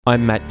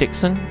I'm Matt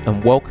Dixon,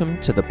 and welcome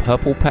to the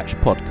Purple Patch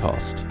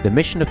Podcast. The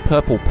mission of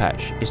Purple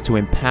Patch is to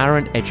empower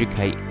and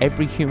educate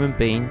every human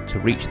being to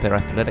reach their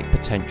athletic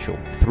potential.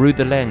 Through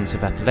the lens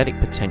of athletic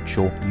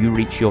potential, you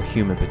reach your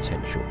human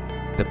potential.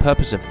 The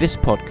purpose of this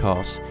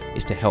podcast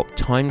is to help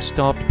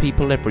time-starved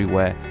people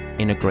everywhere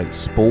integrate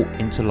sport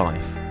into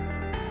life.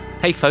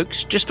 Hey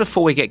folks, just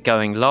before we get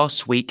going,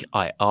 last week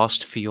I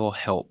asked for your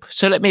help.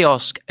 So let me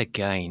ask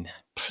again.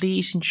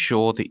 Please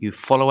ensure that you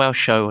follow our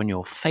show on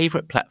your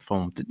favorite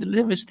platform that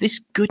delivers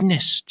this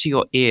goodness to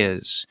your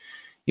ears.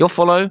 Your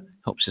follow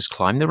helps us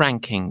climb the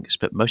rankings,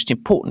 but most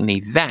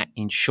importantly, that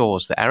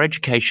ensures that our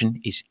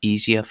education is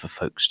easier for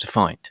folks to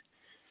find.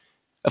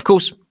 Of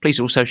course, please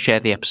also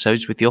share the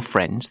episodes with your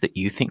friends that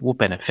you think will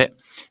benefit,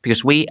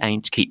 because we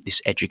aim to keep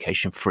this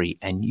education free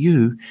and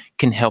you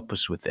can help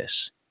us with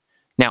this.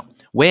 Now,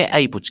 we're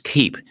able to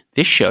keep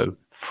this show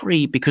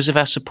free because of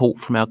our support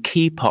from our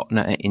key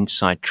partner at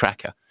Inside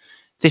Tracker.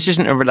 This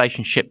isn't a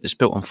relationship that's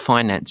built on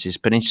finances,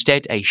 but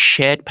instead a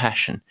shared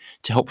passion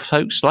to help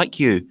folks like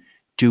you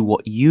do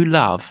what you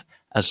love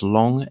as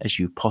long as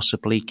you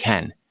possibly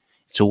can.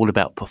 It's all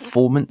about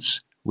performance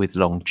with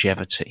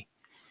longevity.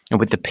 And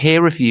with the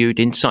peer-reviewed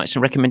insights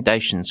and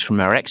recommendations from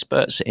our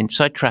experts at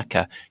Inside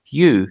Tracker,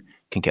 you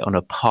can get on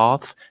a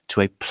path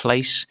to a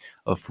place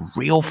of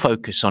real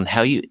focus on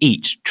how you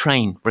eat,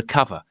 train,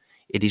 recover.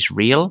 It is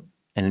real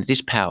and it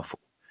is powerful.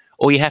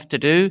 All you have to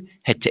do,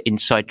 head to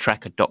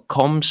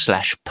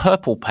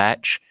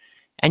insidetracker.com/purplepatch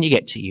and you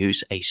get to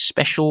use a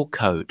special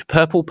code,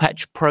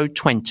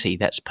 PurplePatchPro20.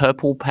 That's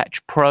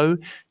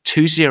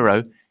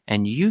PurplePatchPro20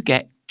 and you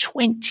get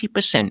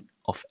 20%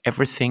 off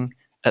everything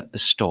at the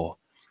store.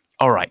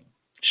 All right,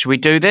 should we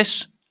do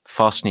this?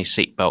 Fasten your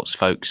seatbelts,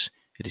 folks.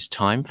 It is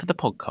time for the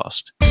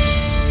podcast.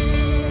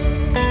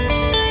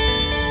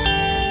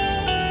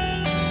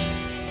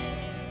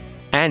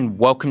 And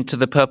welcome to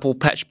the Purple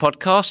Patch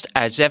Podcast,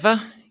 as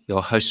ever.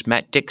 Your host,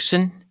 Matt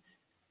Dixon,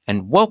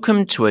 and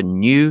welcome to a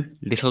new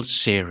little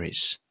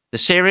series. The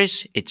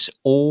series, it's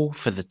all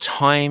for the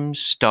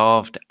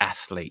time-starved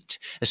athlete,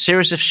 a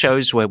series of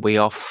shows where we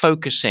are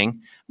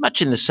focusing,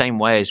 much in the same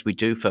way as we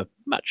do for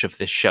much of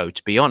this show,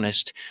 to be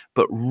honest,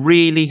 but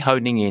really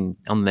honing in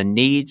on the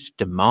needs,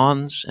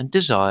 demands, and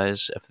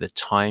desires of the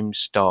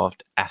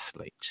time-starved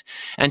athlete.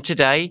 And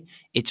today,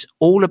 it's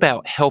all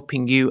about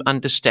helping you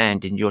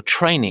understand in your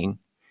training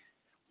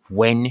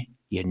when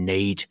you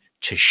need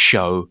to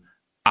show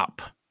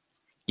up.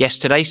 Yes,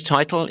 today's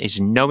title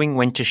is Knowing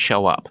When to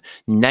Show Up,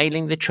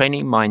 Nailing the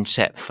Training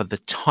Mindset for the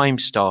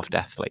Time-Starved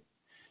Athlete.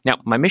 Now,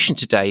 my mission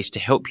today is to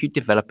help you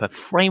develop a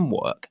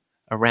framework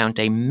around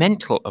a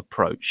mental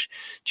approach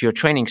to your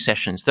training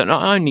sessions that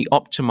not only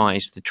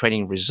optimize the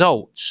training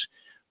results,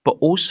 but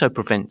also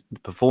prevent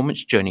the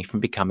performance journey from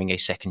becoming a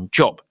second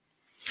job.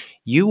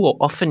 You will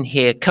often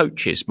hear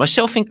coaches,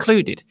 myself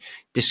included,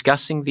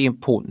 discussing the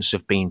importance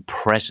of being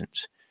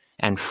present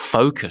and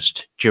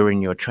focused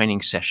during your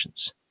training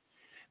sessions.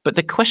 But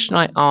the question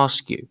I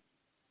ask you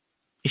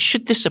is,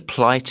 should this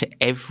apply to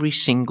every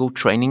single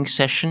training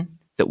session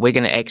that we're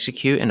going to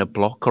execute in a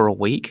block or a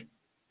week?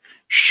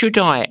 Should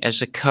I,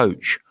 as a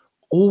coach,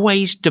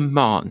 always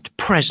demand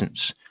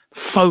presence,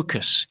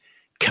 focus,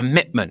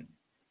 commitment,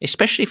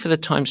 especially for the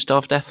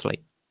time-starved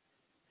athlete?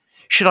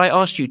 Should I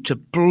ask you to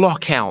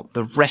block out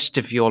the rest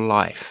of your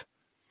life?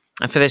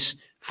 And for this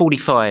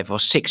 45 or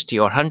 60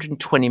 or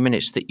 120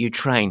 minutes that you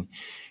train,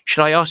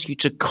 should I ask you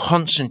to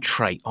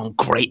concentrate on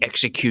great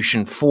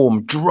execution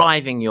form,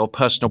 driving your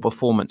personal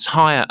performance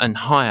higher and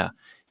higher?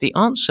 The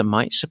answer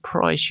might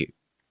surprise you.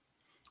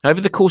 Over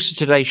the course of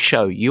today's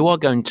show, you are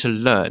going to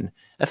learn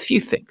a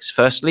few things.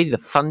 Firstly, the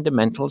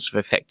fundamentals of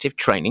effective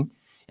training,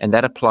 and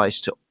that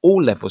applies to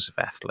all levels of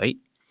athlete.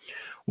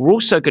 We're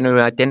also going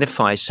to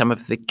identify some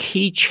of the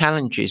key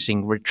challenges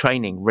in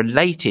retraining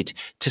related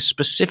to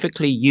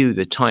specifically you,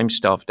 the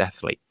time-starved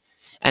athlete.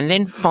 And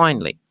then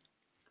finally,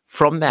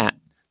 from that,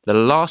 the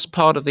last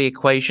part of the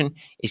equation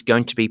is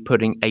going to be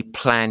putting a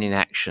plan in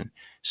action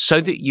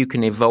so that you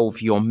can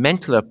evolve your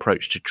mental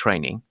approach to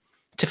training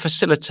to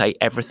facilitate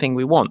everything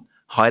we want,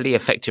 highly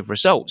effective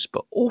results,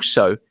 but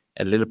also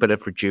a little bit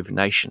of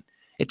rejuvenation.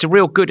 It's a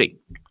real goodie.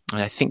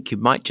 And I think you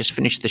might just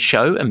finish the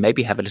show and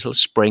maybe have a little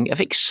spring of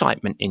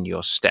excitement in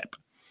your step.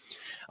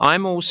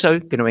 I'm also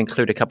going to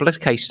include a couple of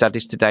case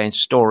studies today and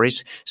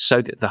stories so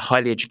that the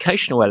highly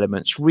educational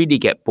elements really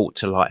get brought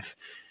to life.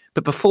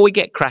 But before we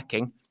get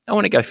cracking, I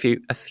want to go through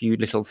a few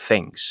little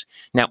things.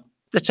 Now,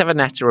 let's have a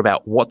natter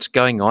about what's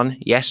going on.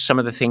 Yes, some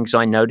of the things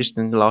I noticed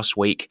in the last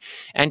week.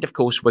 And of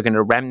course, we're going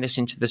to ram this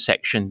into the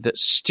section that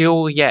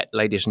still yet,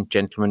 ladies and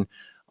gentlemen,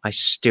 I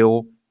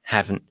still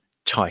haven't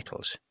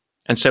titled.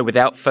 And so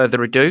without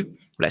further ado,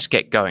 let's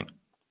get going.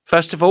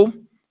 First of all,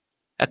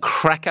 a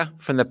cracker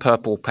from the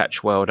Purple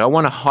Patch world. I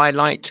want to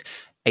highlight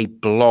a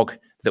blog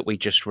that we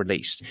just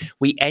released.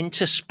 We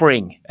enter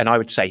spring, and I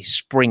would say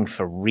spring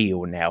for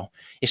real now,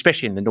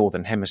 especially in the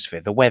Northern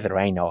Hemisphere. The weather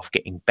ain't off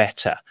getting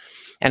better.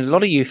 And a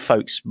lot of you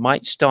folks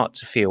might start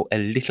to feel a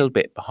little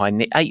bit behind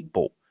the eight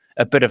ball.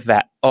 A bit of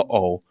that,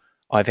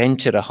 I've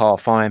entered a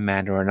half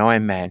Ironman or an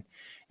Ironman,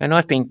 and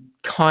I've been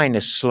kind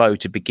of slow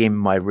to begin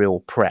my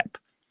real prep?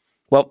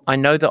 Well, I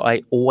know that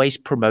I always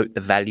promote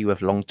the value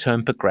of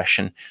long-term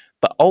progression,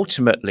 but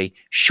ultimately,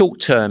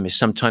 short-term is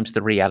sometimes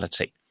the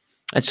reality.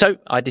 And so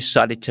I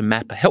decided to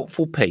map a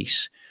helpful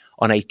piece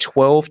on a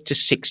 12 to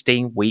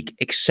 16 week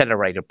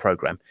accelerator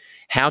program.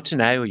 How to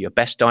nail your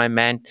best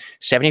Ironman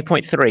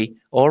 70.3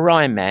 or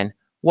Ironman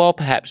while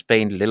perhaps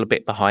being a little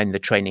bit behind the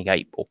training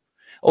 8 ball.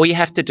 All you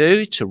have to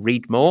do to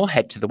read more,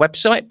 head to the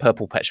website,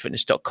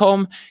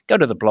 purplepatchfitness.com, go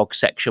to the blog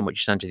section,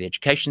 which is under the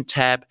education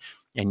tab,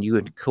 and you,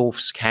 of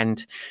course, can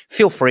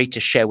feel free to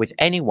share with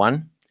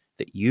anyone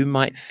that you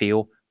might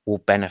feel will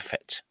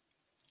benefit.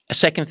 A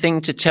second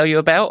thing to tell you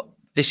about,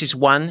 this is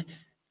one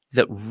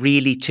that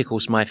really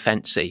tickles my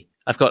fancy.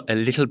 I've got a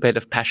little bit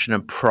of passion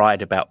and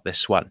pride about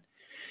this one.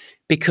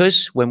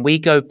 Because when we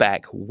go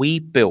back, we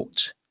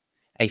built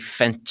a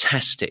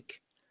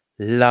fantastic,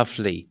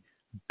 lovely,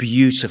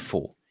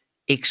 beautiful,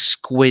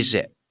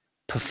 exquisite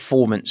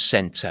performance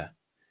center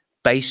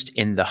based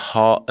in the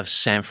heart of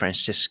San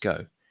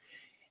Francisco.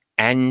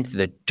 And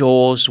the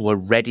doors were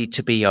ready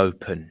to be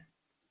open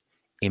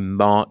in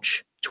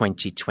March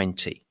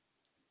 2020.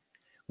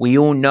 We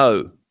all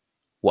know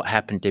what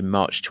happened in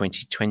March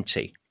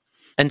 2020.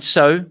 And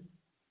so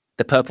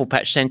the Purple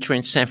Patch Center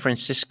in San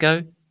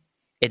Francisco,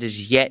 it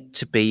is yet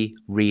to be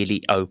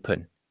really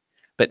open.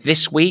 But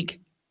this week,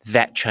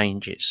 that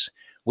changes.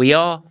 We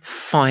are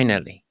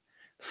finally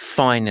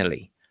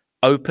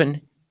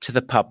open to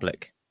the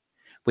public.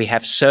 We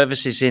have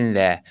services in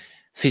there,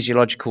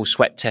 physiological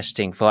sweat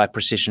testing via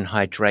precision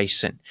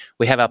hydration.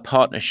 We have our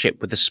partnership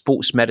with the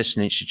Sports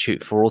Medicine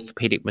Institute for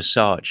orthopedic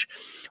massage.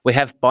 We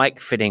have bike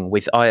fitting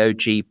with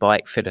IOG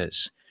bike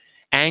fitters.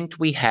 And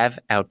we have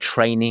our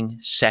training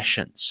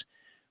sessions,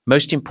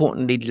 most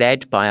importantly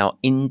led by our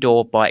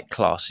indoor bike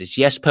classes.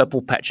 Yes,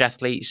 Purple Patch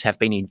athletes have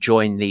been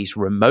enjoying these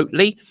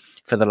remotely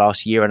for the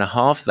last year and a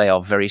half. They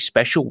are very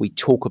special. We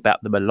talk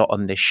about them a lot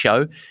on this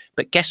show.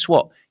 But guess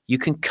what? You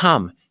can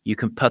come, you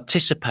can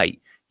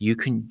participate, you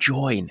can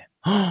join.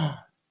 And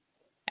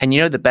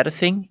you know the better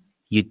thing?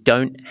 You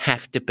don't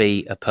have to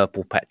be a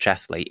Purple Patch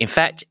athlete. In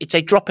fact, it's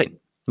a drop-in,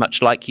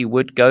 much like you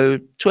would go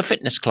to a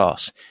fitness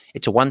class.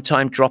 It's a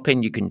one-time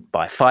drop-in. You can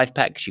buy 5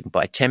 packs, you can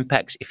buy 10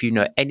 packs. If you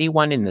know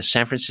anyone in the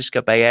San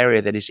Francisco Bay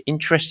Area that is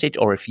interested,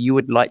 or if you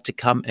would like to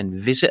come and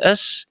visit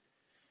us,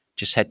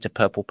 just head to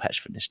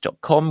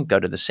purplepatchfitness.com, go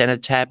to the center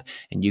tab,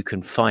 and you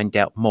can find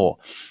out more.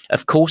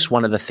 Of course,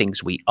 one of the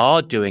things we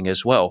are doing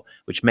as well,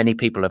 which many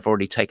people have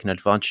already taken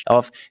advantage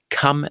of,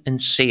 come and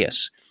see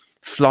us.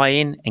 Fly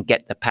in and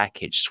get the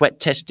package. Sweat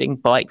testing,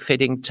 bike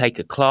fitting, take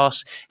a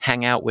class,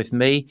 hang out with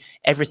me,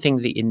 everything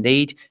that you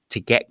need to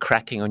get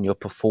cracking on your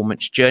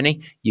performance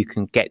journey. You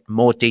can get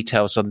more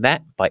details on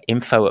that by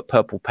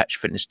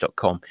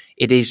info@purplepatchfitness.com.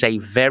 It is a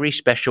very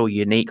special,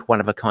 unique,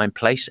 one-of-a-kind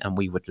place, and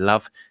we would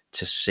love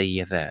to see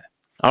you there.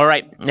 All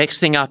right, next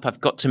thing up, I've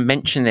got to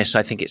mention this.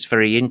 I think it's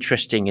very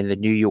interesting. In the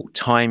New York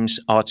Times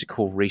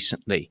article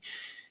recently,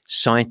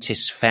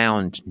 scientists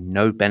found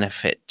no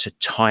benefit to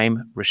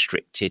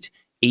time-restricted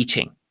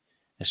eating.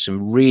 There's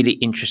some really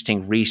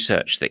interesting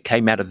research that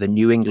came out of the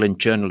New England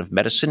Journal of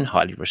Medicine,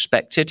 highly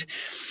respected,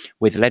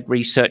 with led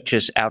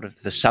researchers out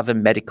of the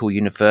Southern Medical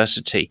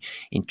University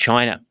in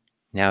China.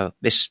 Now,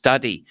 this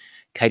study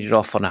catered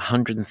off on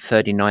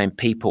 139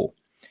 people,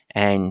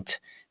 and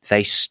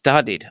they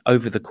studied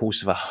over the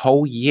course of a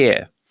whole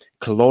year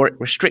caloric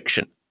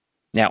restriction.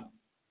 Now,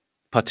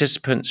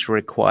 participants were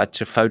required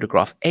to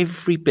photograph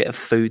every bit of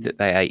food that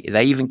they ate.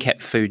 They even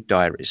kept food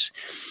diaries.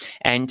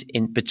 And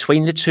in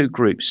between the two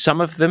groups, some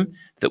of them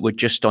that were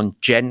just on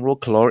general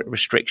caloric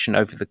restriction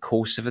over the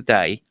course of a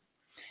day,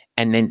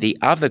 and then the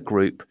other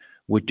group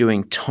were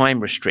doing time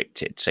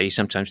restricted. So you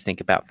sometimes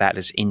think about that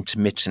as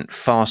intermittent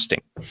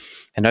fasting.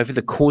 And over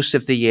the course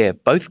of the year,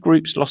 both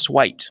groups lost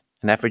weight,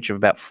 an average of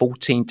about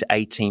 14 to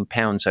 18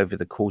 pounds over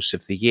the course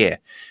of the year.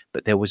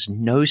 But there was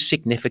no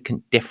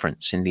significant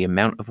difference in the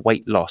amount of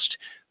weight lost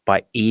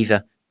by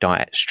either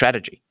diet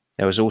strategy.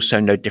 There was also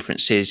no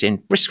differences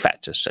in risk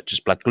factors such as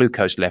blood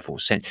glucose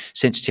levels,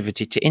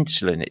 sensitivity to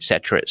insulin,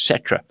 etc.,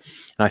 etc.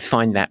 And I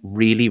find that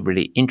really,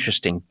 really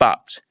interesting.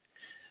 But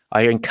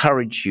I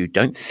encourage you,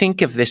 don't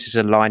think of this as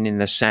a line in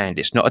the sand.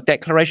 It's not a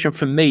declaration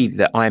from me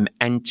that I'm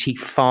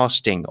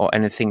anti-fasting or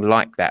anything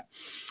like that.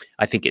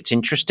 I think it's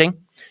interesting.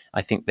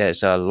 I think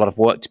there's a lot of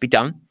work to be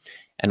done.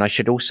 And I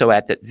should also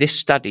add that this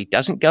study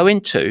doesn't go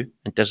into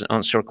and doesn't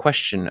answer a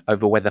question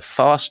over whether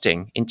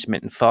fasting,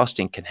 intermittent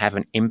fasting, can have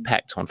an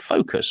impact on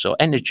focus or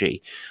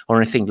energy or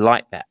anything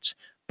like that.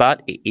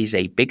 But it is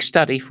a big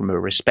study from a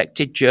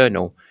respected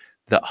journal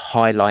that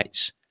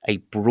highlights a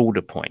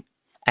broader point.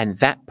 And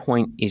that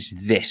point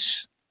is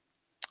this.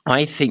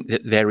 I think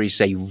that there is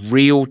a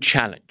real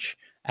challenge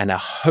and a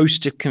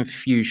host of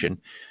confusion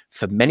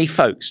for many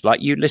folks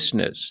like you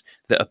listeners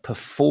that are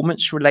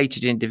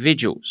performance-related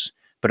individuals,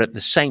 but at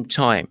the same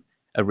time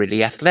are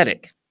really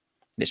athletic.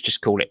 Let's just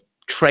call it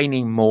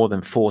training more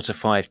than 4 to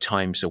 5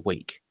 times a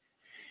week.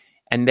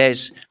 And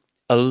there's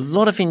a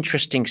lot of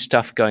interesting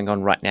stuff going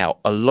on right now,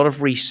 a lot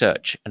of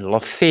research and a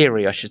lot of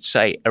theory, I should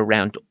say,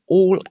 around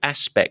all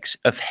aspects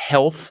of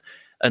health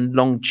and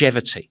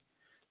longevity.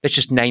 Let's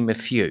just name a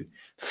few: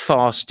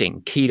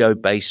 fasting,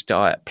 keto-based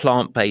diet,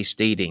 plant-based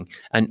eating,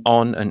 and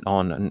on and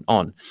on and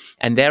on.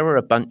 And there are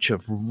a bunch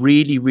of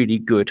really, really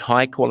good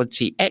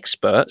high-quality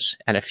experts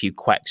and a few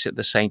quacks at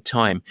the same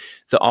time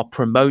that are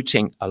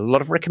promoting a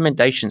lot of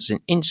recommendations and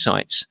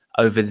insights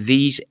over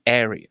these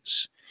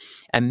areas.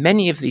 And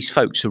many of these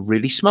folks are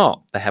really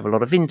smart. They have a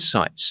lot of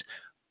insights.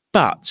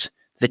 But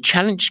the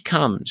challenge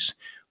comes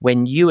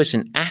when you as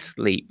an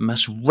athlete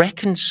must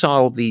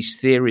reconcile these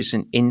theories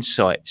and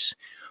insights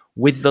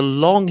with the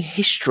long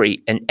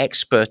history and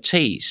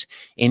expertise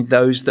in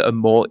those that are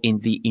more in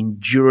the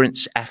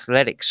endurance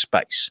athletic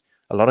space,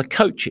 a lot of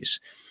coaches,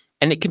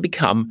 and it can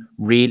become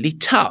really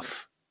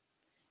tough.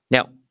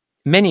 Now,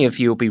 many of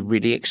you will be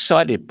really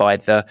excited by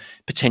the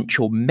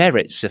potential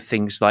merits of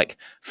things like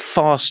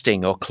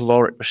fasting or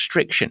caloric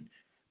restriction,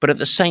 but at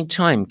the same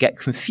time get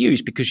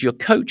confused because your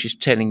coach is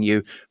telling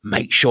you,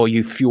 make sure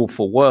you fuel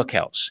for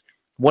workouts.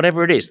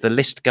 Whatever it is, the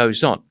list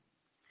goes on.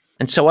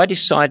 And so I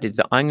decided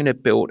that I'm going to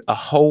build a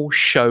whole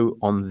show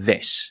on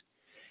this.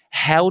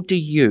 How do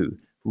you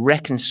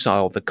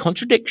reconcile the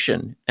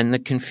contradiction and the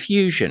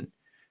confusion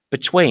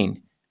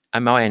between,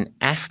 am I an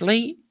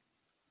athlete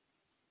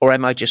or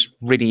am I just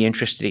really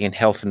interested in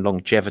health and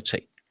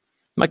longevity?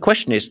 My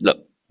question is,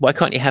 look, why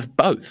can't you have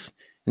both?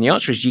 And the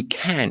answer is you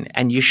can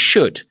and you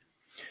should.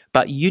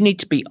 But you need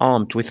to be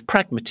armed with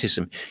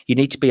pragmatism. You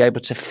need to be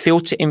able to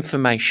filter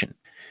information.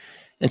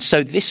 And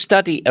so this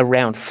study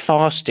around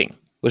fasting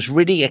was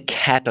really a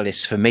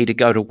catalyst for me to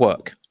go to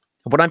work.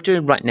 And what I'm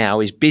doing right now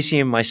is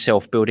busying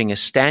myself building a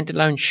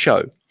standalone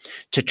show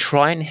to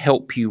try and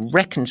help you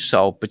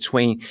reconcile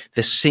between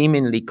the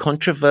seemingly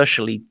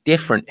controversially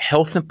different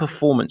health and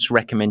performance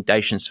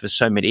recommendations for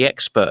so many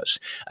experts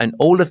and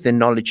all of the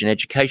knowledge and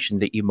education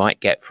that you might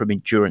get from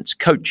endurance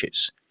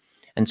coaches.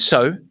 And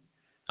so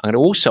I'm going to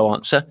also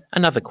answer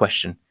another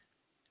question.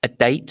 Are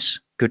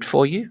dates good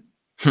for you?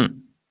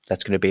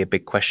 That's going to be a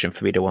big question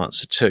for me to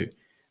answer too.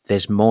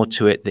 There's more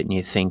to it than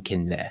you think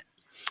in there.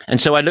 And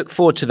so I look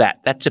forward to that.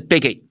 That's a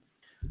biggie.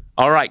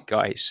 All right,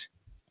 guys.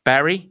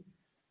 Barry,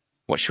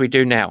 what should we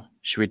do now?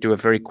 Should we do a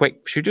very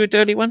quick, should we do a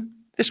dirty one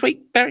this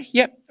week, Barry?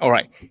 Yep. All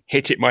right.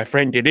 Hit it, my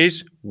friend. It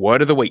is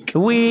Word of the Week.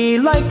 We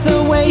like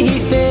the way he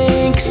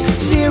thinks,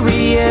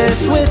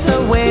 serious with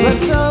a wink.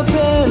 Let's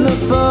open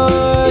the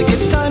book,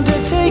 it's time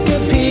to take a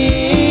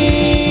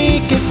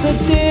peek. It's the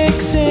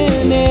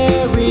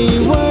Dictionary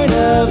Word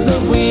of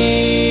the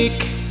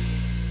Week.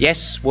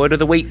 Yes, Word of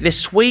the Week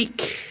this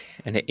week,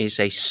 and it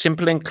is a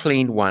simple and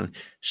clean one.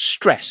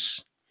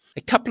 Stress.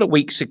 A couple of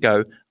weeks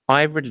ago,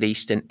 I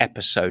released an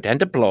episode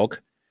and a blog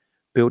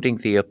building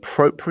the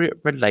appropriate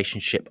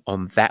relationship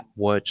on that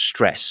word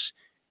stress.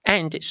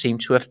 And it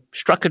seemed to have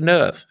struck a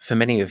nerve for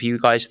many of you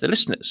guys, the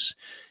listeners.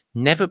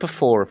 Never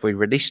before have we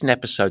released an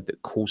episode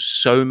that caused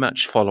so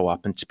much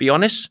follow-up. And to be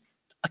honest,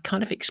 I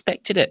kind of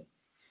expected it.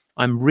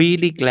 I'm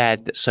really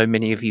glad that so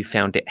many of you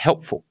found it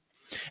helpful.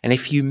 And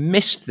if you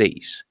missed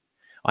these,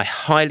 I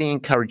highly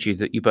encourage you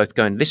that you both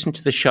go and listen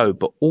to the show,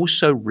 but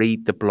also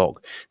read the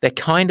blog. They're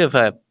kind of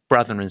a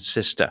brother and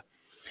sister.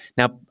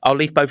 Now, I'll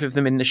leave both of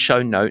them in the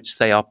show notes.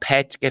 They are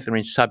paired together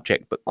in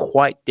subject, but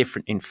quite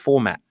different in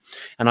format.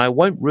 And I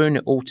won't ruin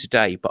it all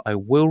today, but I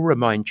will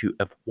remind you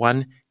of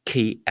one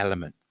key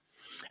element.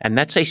 And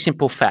that's a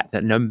simple fact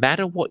that no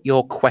matter what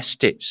your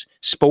quest is,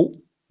 sport,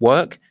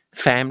 work,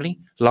 family,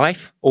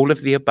 life, all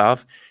of the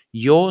above,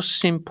 your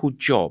simple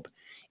job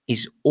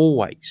is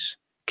always,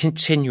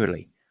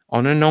 continually,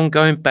 on an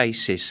ongoing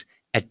basis,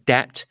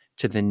 adapt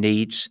to the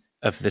needs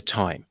of the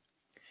time.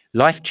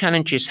 Life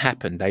challenges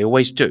happen. They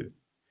always do.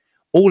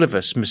 All of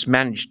us must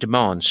manage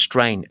demand,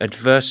 strain,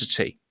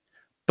 adversity.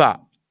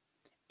 But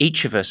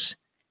each of us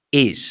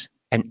is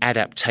an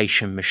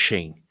adaptation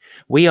machine.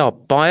 We are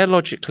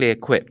biologically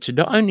equipped to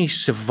not only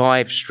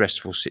survive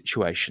stressful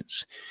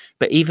situations,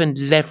 but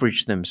even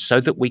leverage them so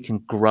that we can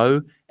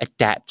grow,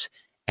 adapt,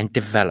 and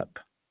develop.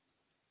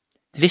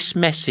 This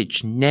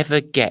message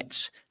never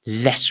gets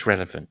less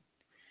relevant.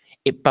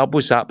 It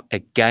bubbles up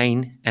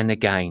again and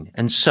again.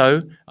 And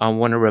so I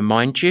want to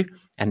remind you,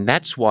 and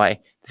that's why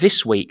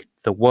this week,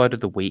 the word of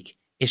the week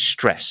is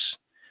stress.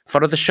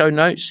 Follow the show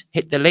notes,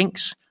 hit the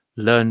links,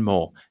 learn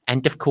more.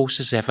 And of course,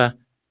 as ever,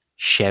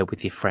 share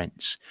with your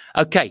friends.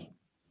 Okay,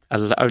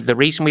 the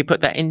reason we put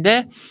that in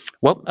there,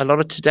 well, a lot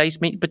of today's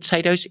meat and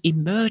potatoes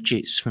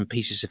emerges from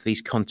pieces of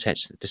these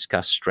contents that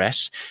discuss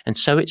stress. And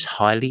so it's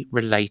highly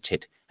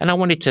related. And I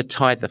wanted to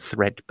tie the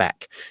thread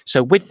back.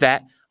 So with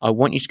that, I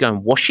want you to go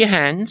and wash your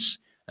hands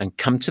and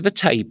come to the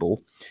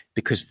table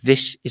because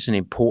this is an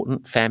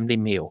important family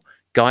meal.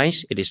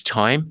 Guys, it is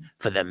time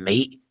for the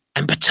meat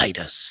and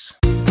potatoes.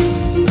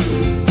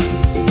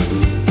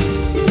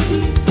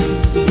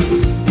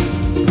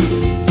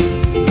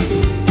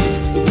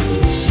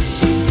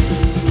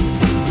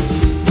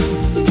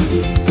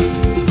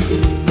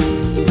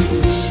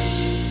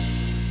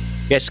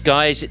 Yes,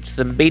 guys, it's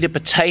the meat and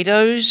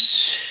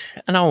potatoes,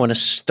 and I want to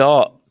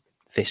start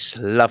this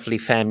lovely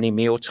family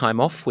meal time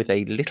off with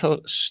a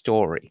little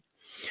story.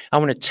 I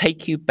want to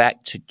take you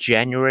back to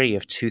January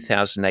of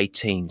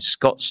 2018,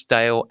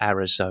 Scottsdale,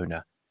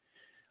 Arizona.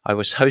 I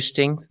was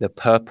hosting the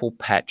Purple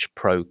Patch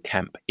Pro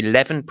Camp,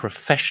 11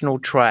 professional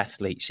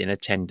triathletes in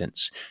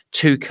attendance,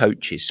 2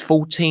 coaches,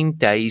 14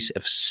 days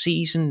of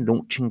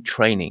season-launching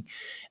training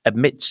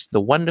amidst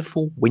the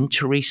wonderful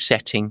wintry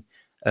setting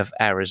of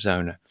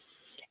Arizona.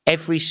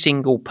 Every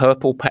single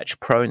Purple Patch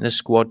Pro in the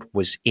squad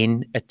was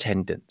in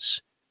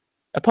attendance,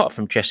 apart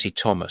from Jesse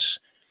Thomas.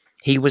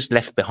 He was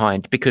left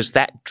behind because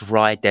that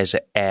dry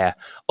desert air,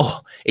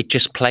 it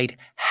just played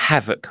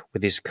havoc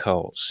with his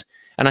curls.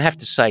 And I have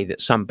to say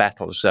that some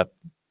battles are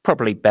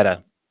probably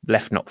better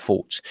left not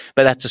fought,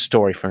 but that's a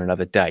story for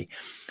another day.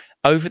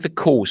 Over the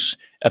course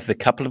of the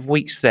couple of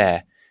weeks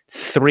there,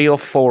 3 or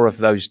 4 of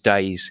those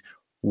days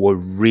were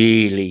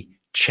really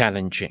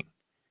challenging.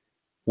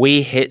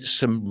 We hit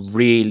some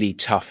really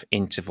tough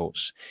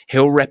intervals,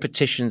 hill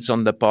repetitions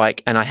on the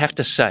bike, and I have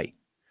to say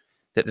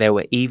that there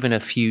were even a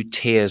few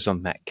tears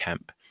on that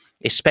camp,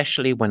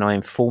 especially when I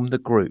informed the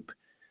group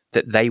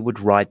that they would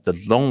ride the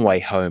long way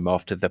home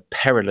after the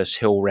perilous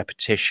hill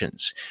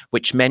repetitions,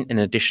 which meant an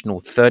additional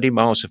 30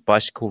 miles of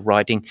bicycle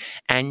riding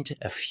and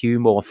a few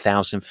more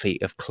 1,000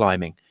 feet of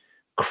climbing.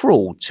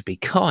 Cruel to be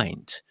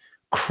kind.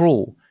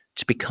 Cruel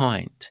to be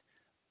kind.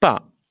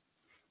 But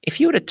if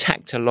you had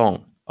tacked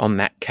along on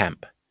that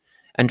camp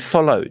and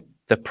followed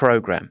the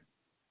program,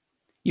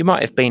 you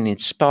might have been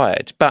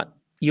inspired, but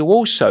you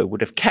also would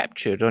have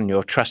captured on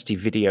your trusty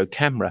video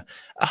camera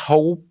a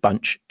whole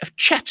bunch of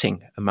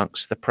chatting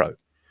amongst the pro.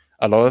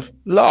 A lot of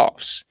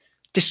laughs,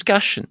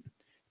 discussion,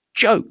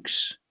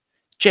 jokes,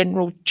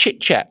 general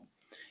chit-chat,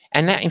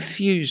 and that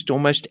infused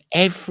almost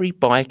every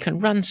bike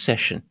and run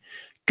session.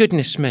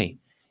 Goodness me,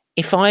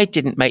 if I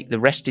didn't make the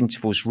rest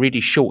intervals really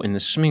short in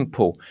the swimming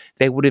pool,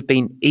 there would have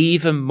been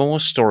even more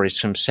stories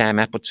from Sam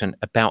Appleton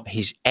about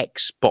his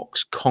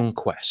Xbox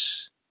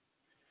conquests.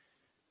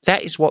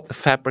 That is what the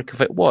fabric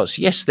of it was.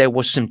 Yes, there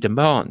was some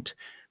demand,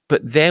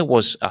 but there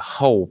was a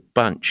whole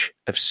bunch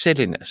of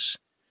silliness.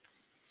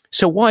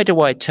 So why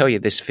do I tell you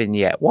this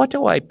vignette? Why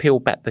do I peel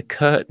back the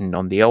curtain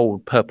on the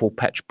old Purple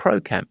Patch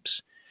Pro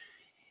camps?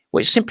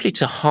 Well, it's simply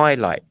to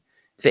highlight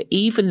that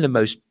even the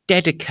most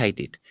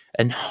dedicated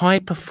and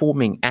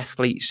high-performing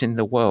athletes in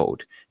the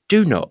world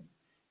do not,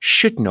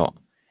 should not,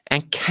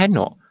 and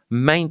cannot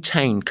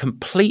maintain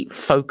complete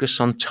focus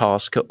on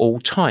task at all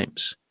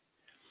times.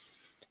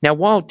 Now,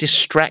 while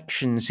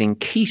distractions in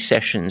key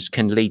sessions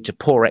can lead to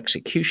poor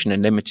execution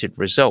and limited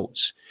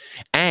results,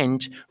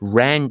 and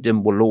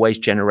random will always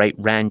generate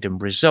random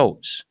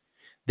results,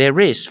 there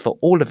is, for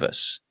all of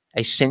us,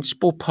 a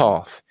sensible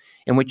path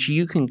in which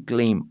you can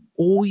glean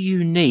all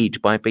you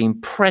need by being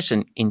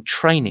present in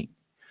training,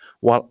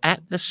 while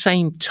at the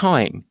same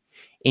time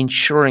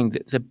ensuring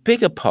that the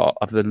bigger part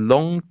of the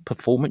long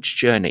performance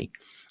journey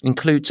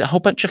includes a whole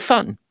bunch of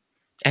fun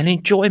and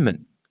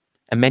enjoyment,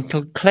 a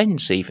mental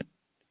cleanse even.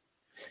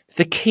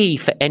 The key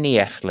for any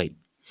athlete,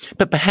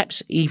 but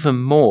perhaps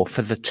even more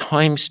for the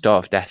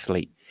time-starved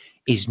athlete,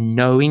 is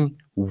knowing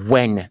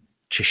when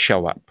to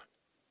show up.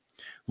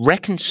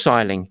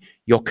 Reconciling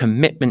your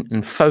commitment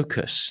and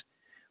focus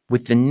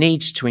with the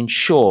needs to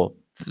ensure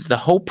that the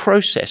whole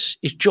process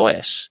is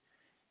joyous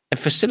and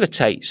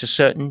facilitates a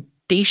certain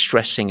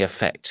de-stressing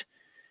effect,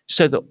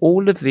 so that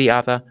all of the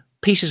other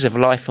pieces of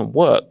life and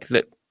work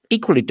that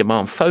equally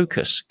demand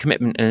focus,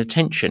 commitment, and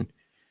attention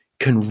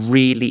can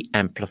really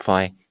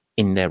amplify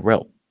in their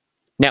role.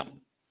 Now,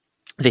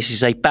 this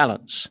is a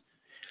balance,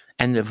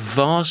 and the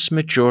vast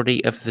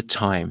majority of the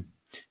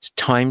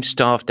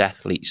time-starved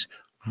athletes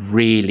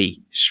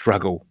really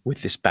struggle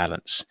with this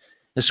balance.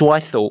 And so I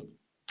thought,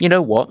 you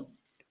know what?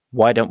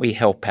 Why don't we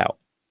help out?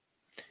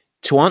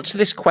 To answer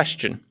this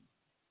question,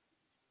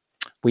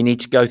 we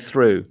need to go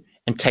through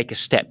and take a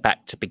step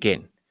back to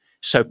begin.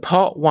 So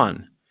part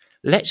 1,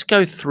 let's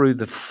go through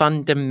the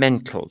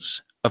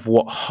fundamentals of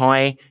what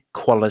high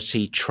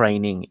quality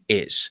training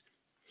is.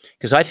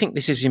 Because I think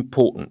this is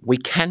important. We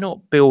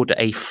cannot build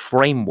a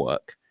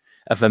framework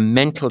of a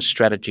mental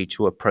strategy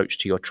to approach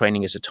to your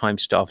training as a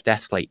time-starved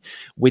athlete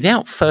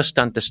without first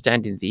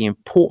understanding the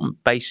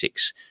important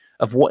basics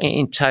of what it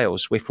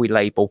entails if we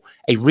label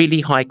a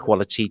really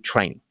high-quality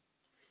training.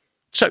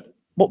 So,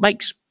 what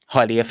makes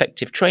highly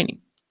effective training?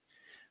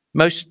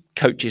 Most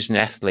coaches and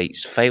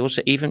athletes fail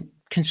to even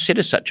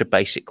consider such a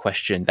basic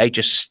question. They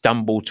just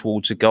stumble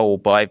towards a goal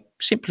by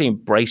simply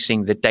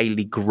embracing the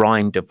daily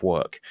grind of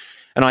work.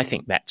 And I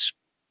think that's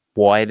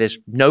why there's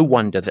no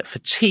wonder that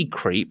fatigue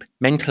creep,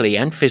 mentally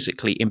and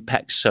physically,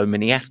 impacts so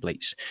many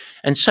athletes.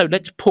 And so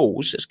let's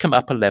pause, let's come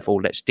up a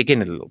level, let's dig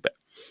in a little bit.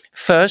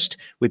 First,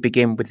 we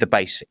begin with the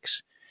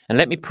basics. And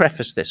let me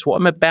preface this. What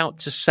I'm about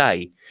to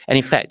say, and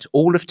in fact,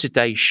 all of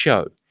today's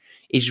show,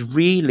 is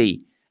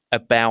really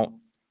about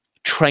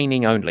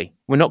training only.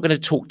 We're not going to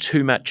talk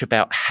too much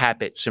about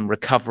habits and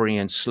recovery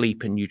and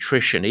sleep and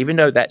nutrition, even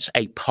though that's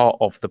a part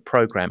of the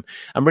program.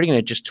 I'm really going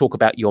to just talk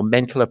about your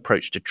mental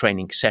approach to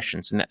training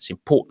sessions, and that's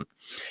important.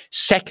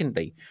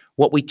 Secondly,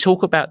 what we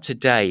talk about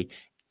today,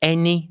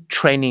 any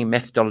training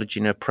methodology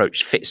and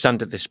approach fits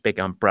under this big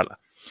umbrella.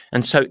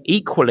 And so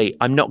equally,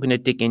 I'm not going to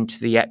dig into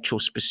the actual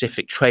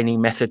specific training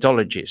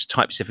methodologies,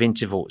 types of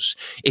intervals.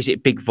 Is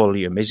it big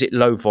volume? Is it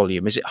low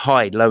volume? Is it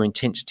high, low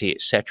intensity,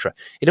 etc.?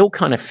 It all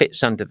kind of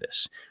fits under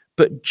this.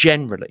 But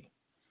generally,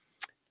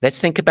 let's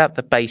think about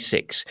the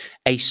basics.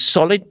 A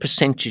solid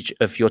percentage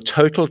of your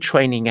total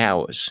training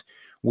hours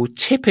will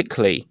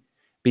typically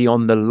be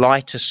on the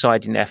lighter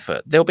side in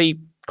effort. They'll be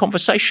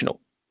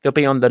conversational. They'll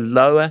be on the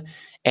lower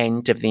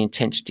end of the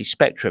intensity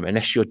spectrum,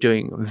 unless you're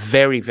doing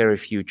very, very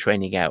few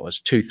training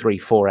hours, 2, 3,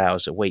 4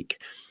 hours a week.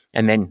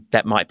 And then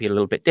that might be a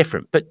little bit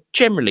different. But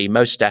generally,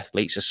 most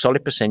athletes, a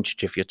solid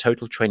percentage of your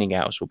total training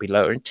hours will be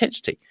lower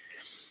intensity.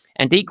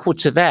 And equal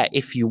to that,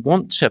 if you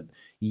want to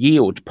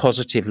yield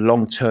positive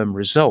long-term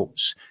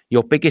results,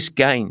 your biggest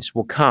gains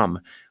will come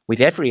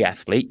with every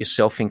athlete,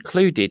 yourself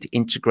included,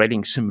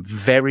 integrating some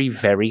very,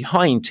 very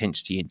high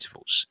intensity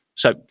intervals.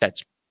 So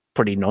that's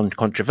pretty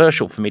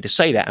non-controversial for me to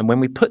say that. And when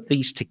we put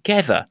these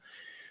together,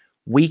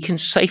 we can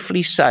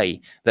safely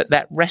say that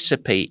that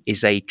recipe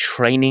is a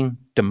training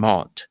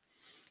demand.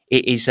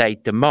 It is a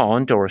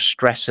demand or a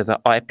stressor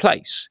that I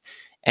place.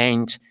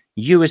 And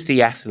you as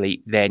the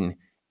athlete then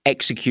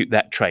execute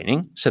that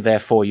training. So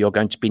therefore, you're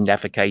going to be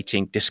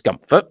navigating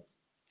discomfort.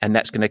 And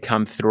that's going to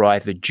come through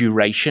either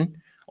duration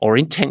or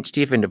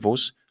intensity of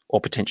intervals, or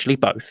potentially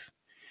both.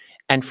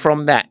 And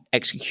from that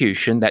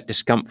execution, that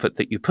discomfort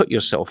that you put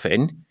yourself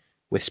in,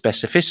 with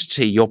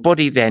specificity, your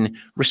body then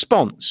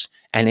responds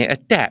and it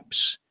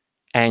adapts.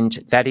 And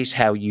that is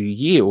how you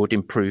yield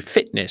improved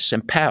fitness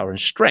and power and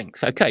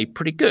strength. Okay,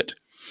 pretty good.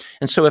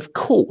 And so, of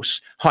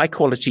course, high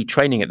quality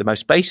training at the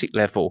most basic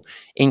level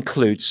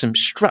includes some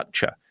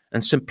structure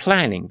and some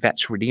planning.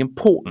 That's really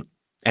important.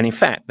 And in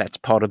fact, that's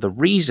part of the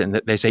reason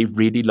that there's a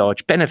really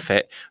large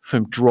benefit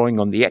from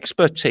drawing on the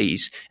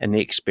expertise and the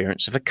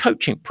experience of a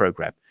coaching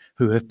program,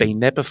 who have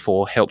been there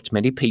before, helped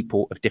many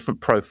people of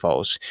different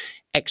profiles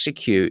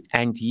execute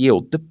and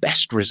yield the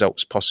best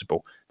results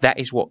possible. That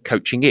is what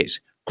coaching is.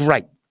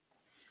 Great.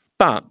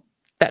 But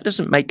that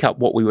doesn't make up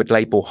what we would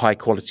label high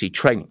quality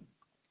training.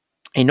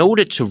 In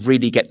order to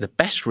really get the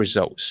best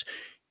results,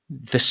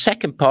 the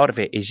second part of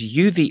it is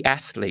you, the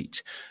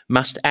athlete,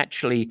 must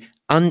actually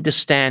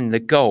understand the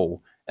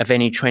goal of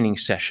any training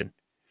session.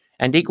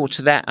 And equal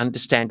to that,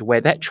 understand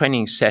where that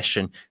training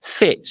session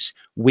fits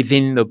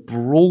within the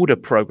broader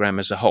program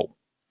as a whole.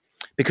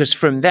 Because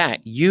from that,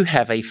 you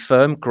have a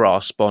firm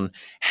grasp on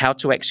how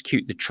to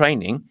execute the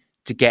training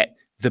to get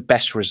the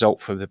best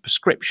result from the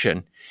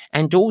prescription,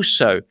 and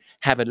also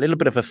have a little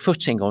bit of a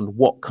footing on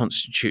what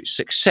constitutes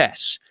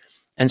success.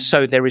 And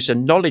so there is a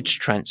knowledge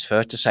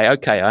transfer to say,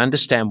 okay, I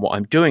understand what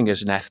I'm doing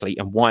as an athlete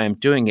and why I'm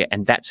doing it,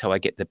 and that's how I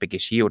get the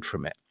biggest yield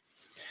from it.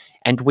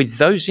 And with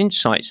those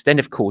insights, then,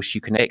 of course,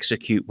 you can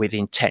execute with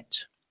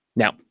intent.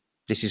 Now,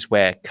 this is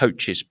where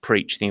coaches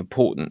preach the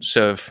importance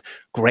of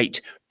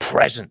great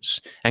presence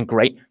and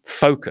great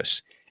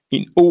focus.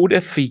 In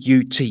order for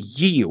you to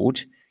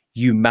yield,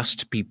 you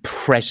must be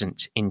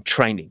present in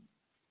training.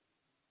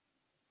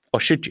 Or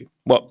should you?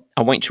 Well,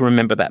 I want you to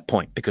remember that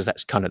point, because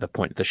that's kind of the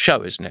point of the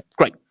show, isn't it?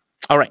 Great.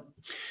 All right.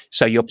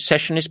 So your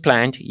session is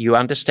planned. You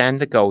understand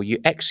the goal. You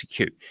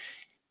execute.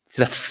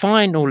 The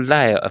final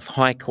layer of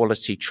high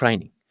quality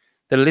training,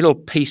 the little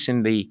piece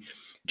in the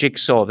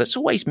jigsaw that's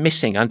always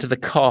missing under the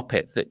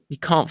carpet that you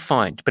can't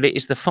find, but it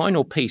is the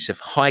final piece of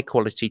high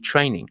quality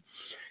training,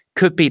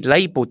 could be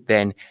labeled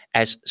then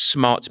as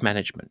smart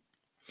management.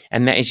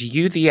 And that is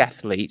you, the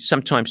athlete,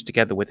 sometimes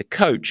together with a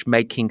coach,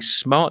 making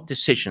smart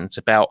decisions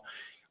about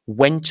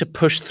when to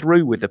push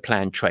through with the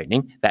planned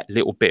training, that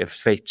little bit of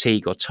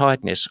fatigue or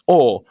tiredness,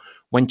 or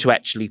when to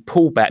actually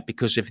pull back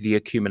because of the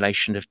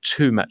accumulation of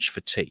too much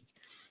fatigue.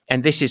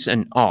 And this is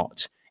an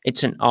art.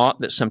 It's an art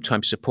that's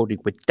sometimes supported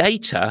with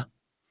data,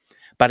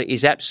 but it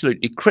is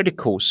absolutely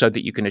critical so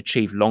that you can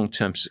achieve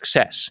long-term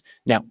success.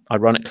 Now,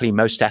 ironically,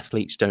 most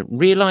athletes don't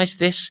realize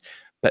this,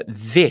 but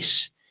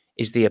this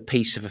is the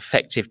piece of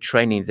effective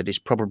training that is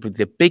probably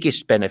the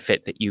biggest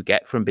benefit that you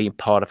get from being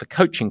part of a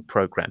coaching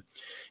program.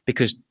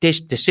 Because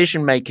this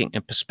decision-making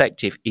and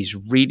perspective is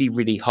really,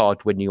 really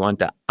hard when you're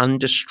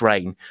under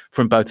strain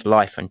from both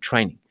life and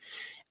training.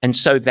 And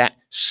so that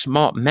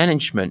smart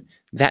management,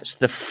 that's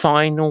the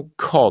final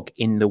cog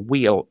in the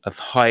wheel of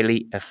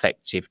highly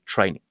effective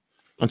training.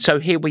 And so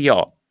here we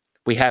are.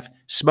 We have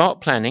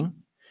smart planning,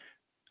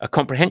 a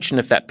comprehension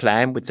of that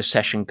plan with the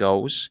session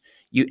goals.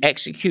 You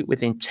execute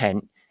with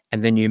intent,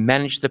 and then you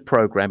manage the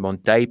program on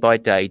day by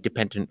day,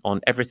 dependent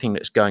on everything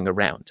that's going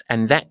around.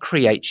 And that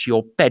creates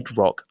your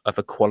bedrock of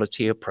a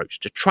quality approach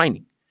to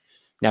training.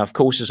 Now, of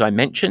course, as I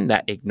mentioned,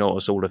 that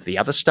ignores all of the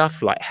other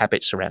stuff like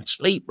habits around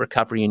sleep,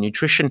 recovery, and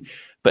nutrition.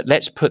 But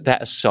let's put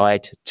that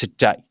aside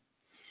today.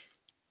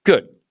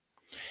 Good.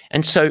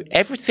 And so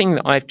everything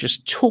that I've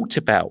just talked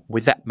about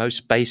with that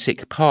most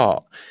basic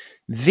part,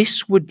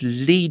 this would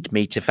lead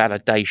me to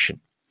validation.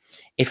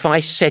 If I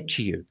said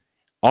to you,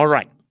 all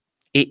right,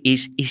 it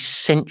is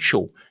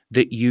essential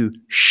that you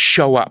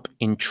show up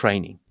in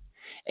training.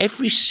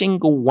 Every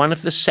single one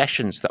of the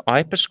sessions that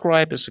I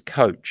prescribe as a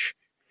coach,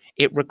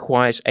 it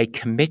requires a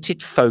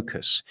committed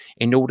focus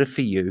in order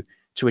for you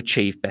to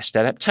achieve best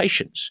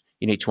adaptations.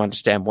 You need to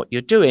understand what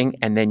you're doing,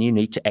 and then you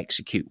need to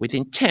execute with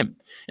intent.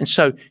 And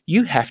so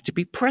you have to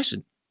be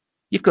present.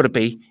 You've got to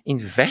be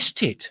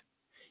invested.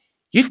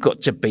 You've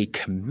got to be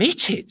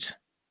committed.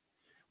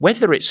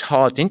 Whether it's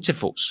hard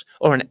intervals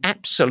or an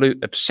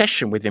absolute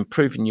obsession with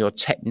improving your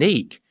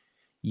technique,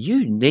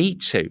 you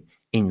need to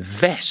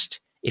invest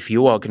if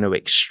you are going to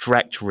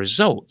extract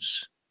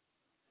results.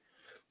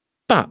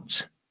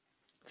 But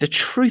the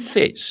truth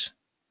is,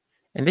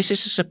 and this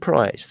is a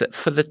surprise, that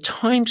for the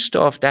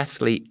time-starved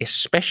athlete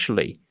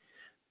especially,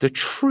 the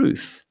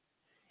truth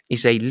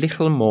is a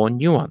little more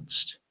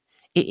nuanced.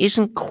 It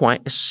isn't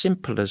quite as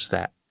simple as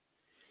that.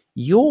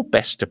 Your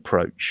best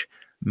approach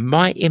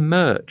might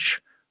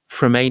emerge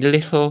from a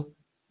little,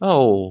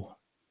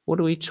 what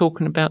are we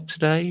talking about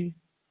today?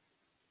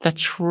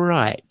 That's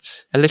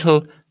right, a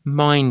little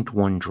mind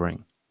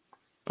wandering.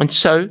 And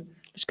so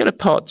let's go to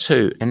part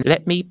 2 and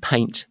let me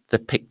paint the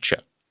picture.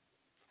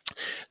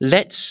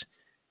 Let's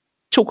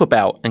talk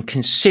about and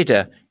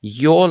consider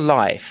your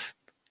life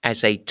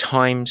as a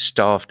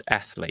time-starved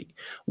athlete.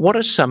 What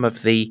are some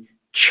of the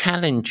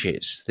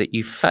challenges that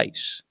you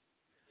face?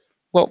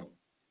 Well,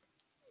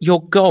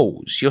 your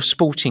goals, your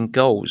sporting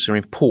goals are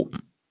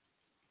important.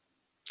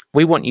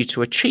 We want you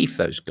to achieve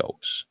those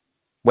goals,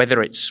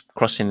 whether it's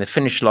crossing the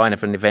finish line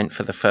of an event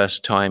for the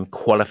first time,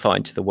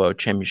 qualifying to the World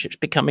Championships,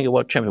 becoming a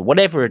world champion,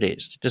 whatever it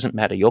is, it doesn't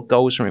matter. Your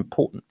goals are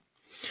important.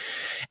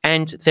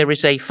 And there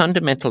is a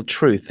fundamental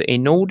truth that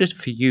in order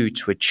for you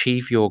to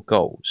achieve your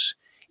goals,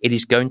 it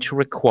is going to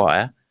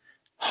require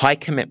high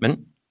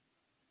commitment,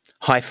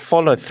 high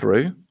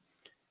follow-through,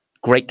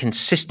 great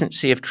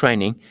consistency of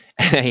training,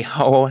 and a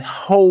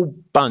whole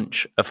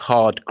bunch of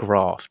hard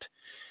graft.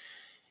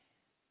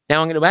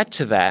 Now, I'm going to add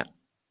to that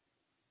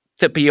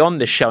beyond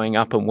the showing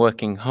up and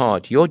working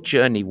hard, your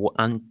journey will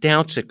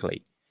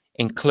undoubtedly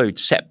include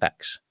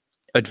setbacks,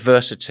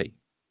 adversity.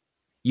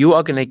 You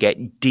are going to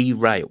get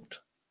derailed.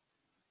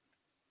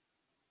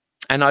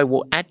 And I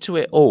will add to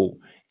it all,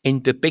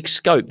 in the big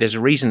scope, there's a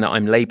reason that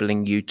I'm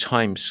labeling you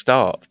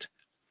time-starved.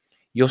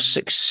 Your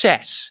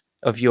success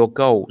of your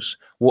goals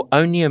will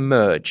only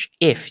emerge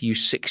if you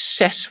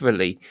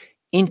successfully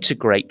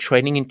integrate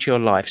training into your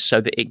life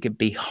so that it can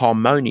be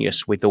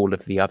harmonious with all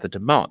of the other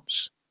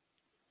demands.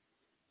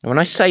 And when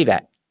I say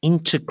that,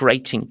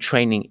 integrating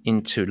training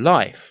into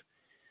life,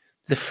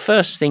 the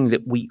first thing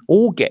that we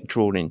all get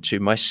drawn into,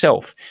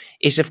 myself,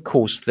 is of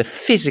course the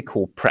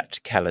physical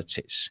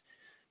practicalities,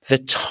 the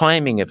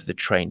timing of the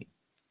training.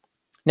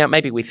 Now,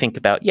 maybe we think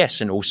about, yes,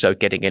 and also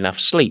getting enough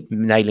sleep,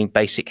 nailing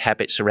basic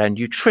habits around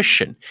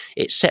nutrition,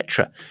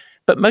 etc.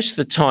 But most of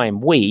the time,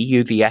 we,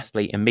 you, the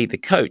athlete, and me, the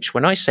coach,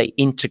 when I say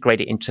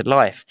integrate it into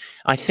life,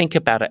 I think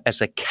about it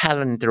as a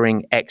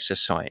calendaring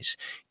exercise.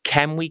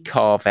 Can we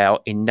carve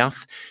out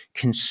enough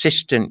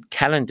consistent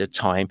calendar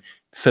time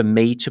for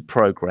me to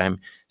program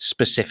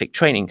specific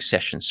training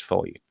sessions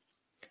for you?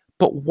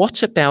 But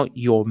what about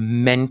your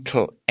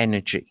mental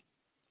energy?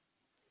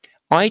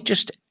 I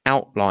just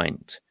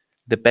outlined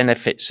the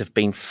benefits of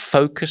being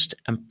focused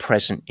and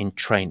present in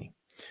training.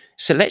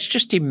 So let's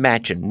just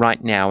imagine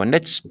right now, and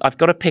I've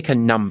got to pick a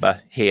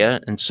number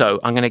here, and so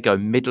I'm going to go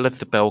middle of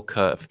the bell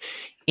curve.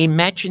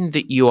 Imagine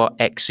that you are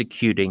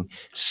executing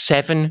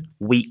 7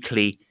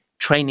 weekly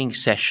training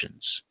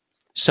sessions.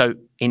 So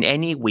in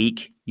any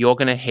week, you're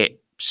going to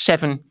hit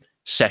 7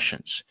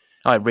 sessions.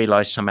 I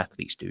realize some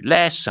athletes do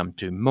less, some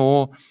do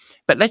more,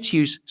 but let's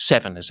use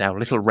 7 as our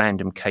little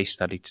random case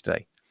study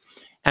today.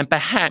 And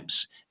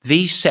perhaps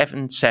these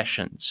 7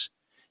 sessions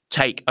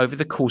take over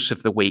the course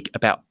of the week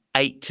about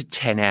 8 to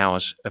 10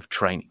 hours of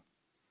training.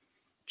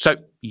 So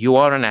you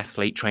are an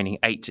athlete training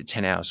 8 to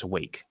 10 hours a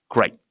week.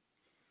 Great.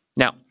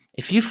 Now,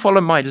 if you follow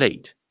my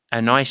lead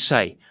and I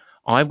say,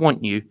 I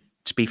want you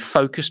to be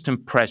focused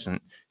and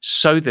present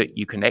so that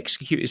you can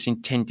execute as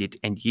intended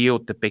and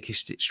yield the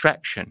biggest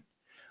extraction,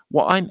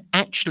 what I'm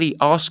actually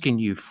asking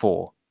you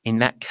for in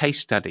that case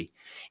study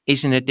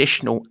is an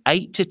additional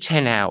 8 to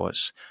 10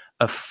 hours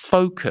of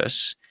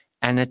focus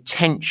and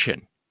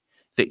attention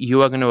that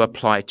you are going to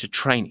apply to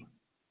training.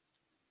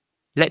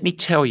 Let me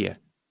tell you,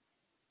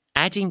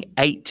 adding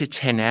 8 to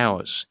 10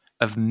 hours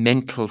of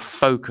mental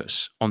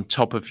focus on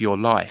top of your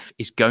life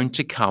is going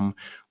to come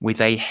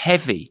with a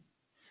heavy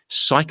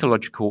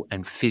psychological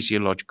and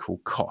physiological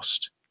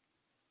cost.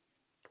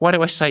 Why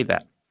do I say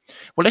that?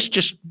 Well, let's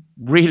just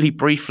really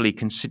briefly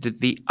consider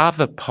the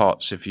other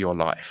parts of your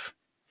life.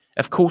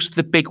 Of course,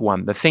 the big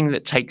one, the thing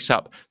that takes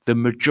up the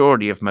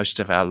majority of most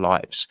of our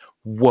lives,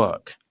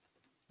 work.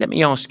 Let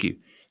me ask you,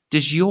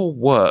 does your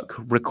work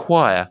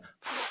require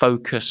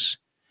focus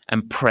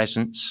and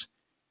presence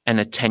and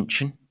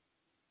attention?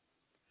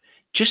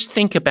 Just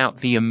think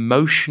about the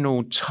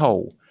emotional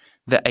toll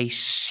that a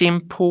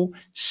simple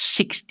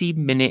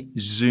 60-minute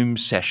Zoom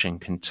session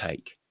can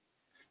take.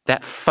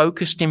 That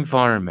focused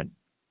environment.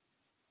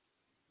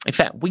 In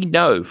fact, we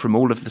know from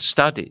all of the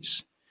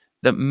studies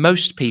that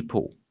most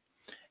people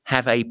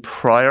have a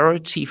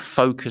priority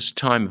focused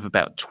time of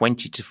about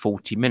 20 to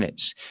 40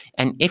 minutes.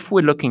 And if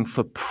we're looking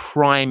for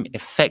prime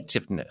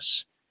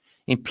effectiveness,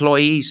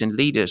 employees and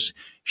leaders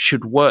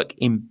should work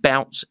in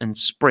bouts and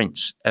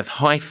sprints of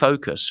high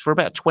focus for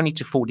about 20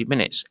 to 40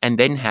 minutes and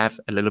then have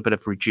a little bit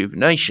of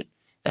rejuvenation.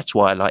 That's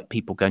why I like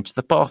people going to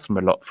the bathroom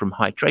a lot from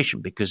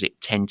hydration, because it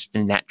tends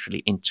to naturally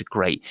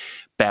integrate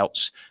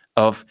bouts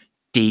of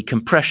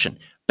decompression.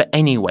 But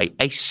anyway,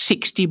 a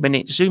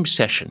 60-minute Zoom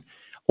session,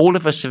 all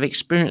of us have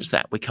experienced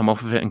that. We come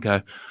off of it and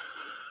go,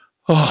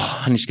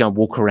 oh, I need to go and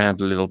walk around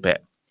a little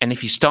bit. And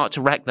if you start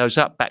to rack those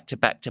up back to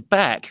back to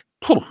back,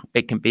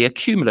 it can be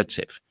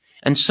accumulative.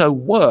 And so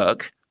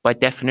work, by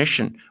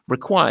definition,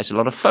 requires a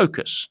lot of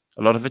focus,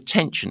 a lot of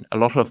attention, a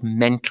lot of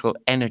mental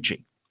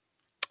energy.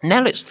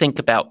 Now let's think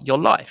about your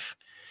life.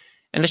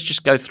 And let's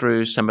just go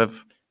through some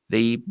of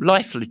the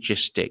life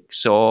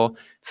logistics or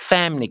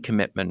family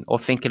commitment or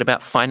thinking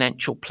about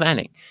financial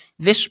planning.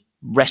 This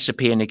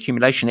recipe and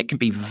accumulation, it can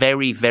be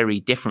very,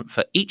 very different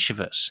for each of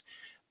us.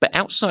 But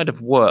outside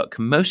of work,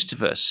 most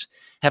of us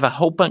have a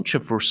whole bunch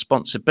of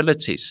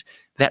responsibilities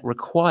that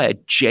require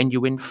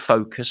genuine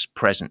focus,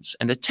 presence,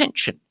 and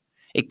attention.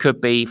 It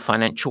could be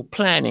financial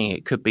planning.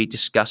 It could be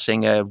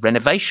discussing a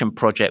renovation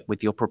project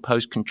with your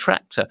proposed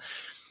contractor.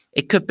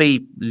 It could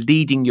be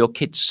leading your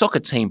kids' soccer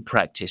team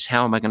practice.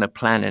 How am I going to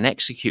plan and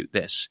execute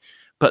this?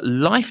 But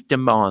life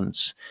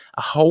demands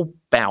a whole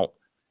bout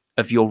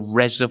of your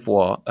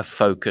reservoir of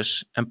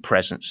focus and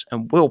presence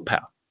and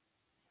willpower.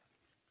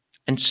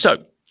 And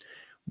so,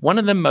 one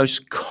of the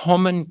most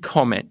common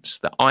comments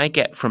that I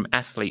get from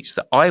athletes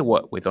that I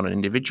work with on an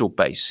individual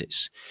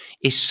basis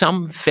is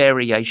some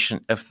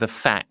variation of the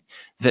fact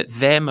that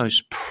their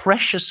most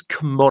precious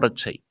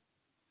commodity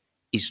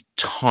is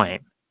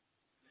time.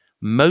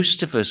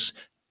 Most of us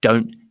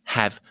don't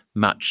have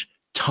much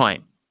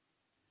time.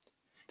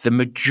 The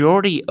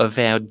majority of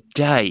our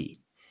day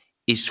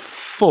is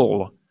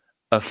full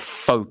of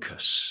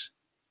focus.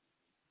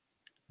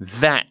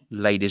 That,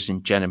 ladies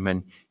and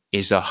gentlemen,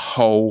 is a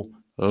whole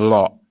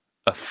lot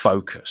of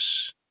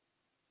focus.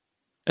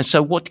 And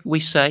so what do we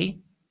say?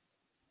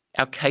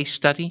 Our case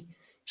study,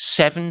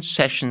 7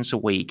 sessions a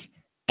week,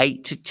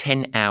 8 to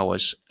 10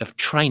 hours of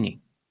training.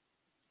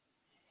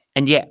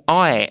 And yet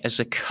I, as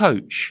a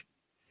coach,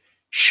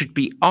 should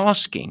be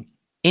asking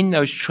in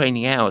those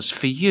training hours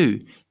for you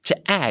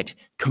to add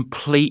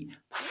complete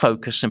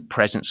focus and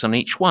presence on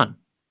each one.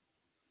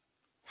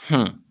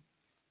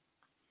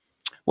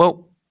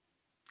 Well,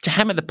 to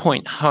hammer the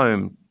point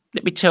home,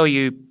 let me tell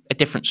you a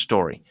different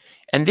story.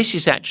 And this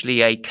is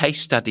actually a case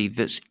study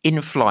that's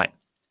in flight.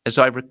 As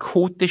I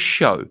record this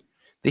show,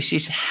 this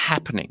is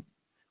happening.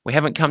 We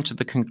haven't come to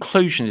the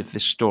conclusion of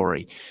this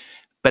story,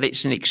 but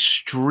it's an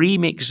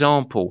extreme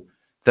example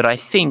that I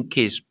think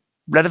is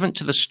relevant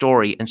to the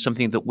story and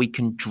something that we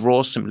can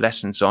draw some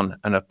lessons on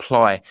and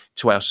apply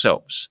to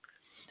ourselves.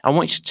 I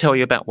want to tell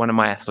you about one of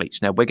my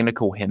athletes. Now, we're going to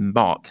call him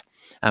Mark.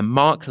 And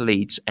Mark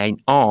leads an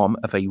arm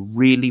of a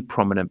really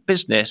prominent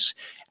business,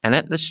 and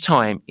at this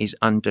time is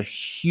under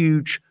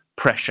huge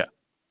pressure.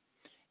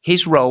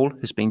 His role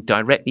has been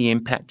directly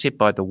impacted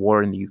by the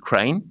war in the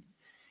Ukraine,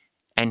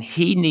 and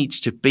he needs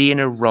to be in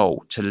a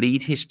role to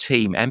lead his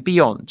team and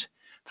beyond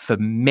for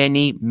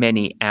many,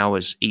 many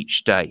hours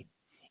each day.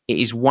 It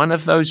is one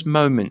of those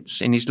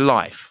moments in his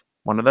life,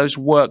 one of those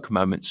work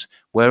moments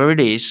where it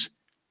is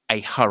a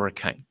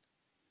hurricane.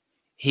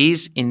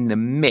 He's in the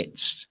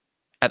midst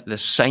at the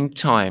same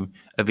time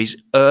of his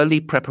early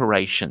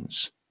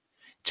preparations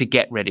to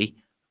get ready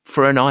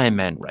for an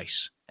Ironman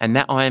race. And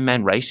that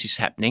Ironman race is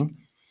happening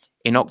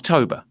in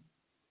October.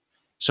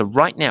 So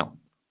right now,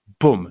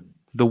 boom,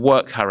 the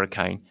work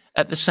hurricane,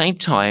 at the same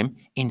time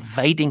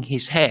invading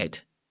his head.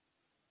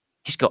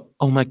 He's got,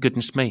 oh my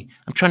goodness me,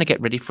 I'm trying to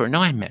get ready for an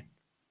Ironman.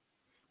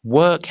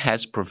 Work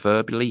has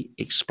proverbially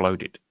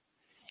exploded,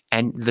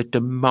 and the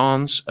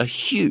demands are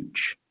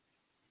huge.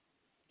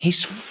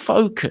 His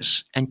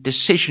focus and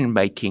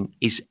decision-making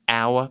is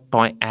hour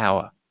by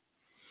hour,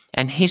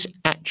 and his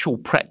actual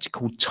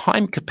practical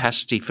time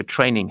capacity for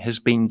training has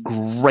been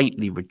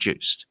greatly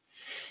reduced.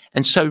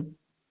 And so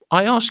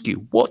I ask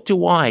you, what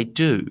do I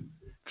do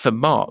for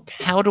Mark?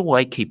 How do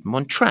I keep him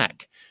on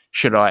track?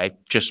 Should I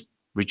just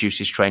reduce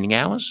his training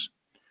hours?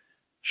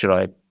 Should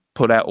I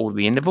put out all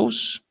the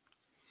intervals?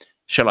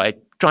 Shall I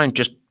try and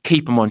just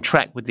keep him on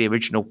track with the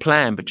original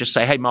plan, but just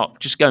say, hey, Mark,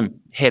 just go and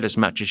hit as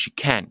much as you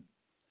can?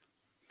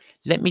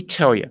 Let me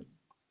tell you,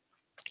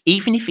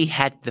 even if he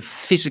had the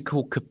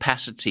physical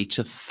capacity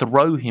to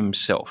throw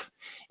himself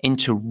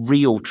into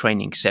real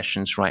training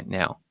sessions right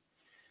now,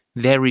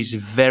 there is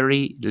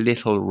very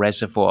little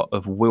reservoir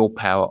of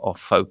willpower or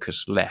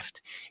focus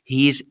left.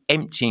 He is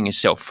emptying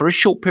himself for a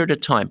short period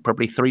of time,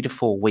 probably 3 to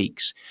 4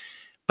 weeks,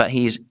 but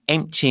he is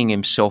emptying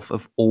himself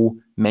of all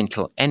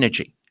mental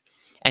energy.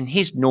 And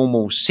his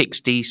normal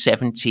 60,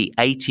 70,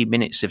 80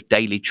 minutes of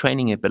daily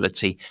training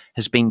ability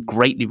has been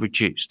greatly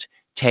reduced,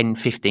 10,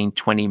 15,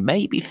 20,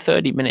 maybe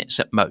 30 minutes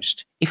at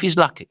most, if he's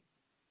lucky.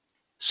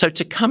 So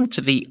to come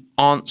to the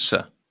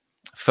answer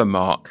for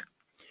Mark,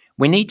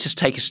 we need to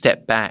take a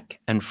step back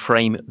and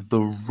frame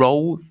the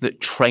role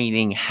that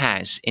training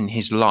has in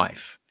his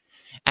life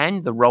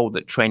and the role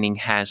that training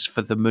has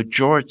for the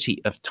majority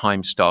of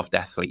time-starved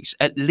athletes,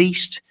 at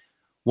least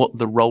what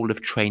the role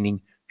of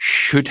training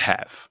should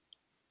have.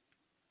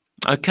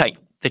 Okay,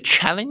 the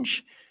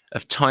challenge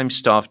of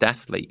time-starved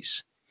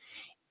athletes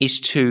is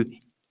to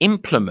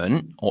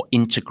implement or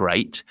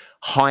integrate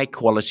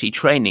high-quality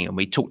training. And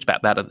we talked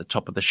about that at the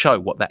top of the show,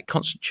 what that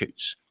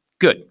constitutes.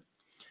 Good.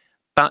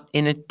 But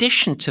in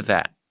addition to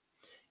that,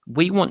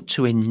 we want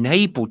to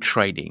enable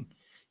training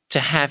to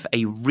have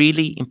a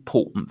really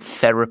important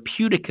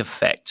therapeutic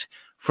effect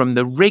from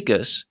the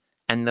rigors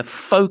and the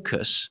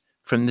focus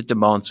from the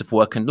demands of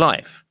work and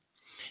life.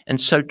 And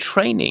so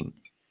training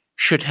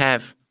should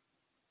have,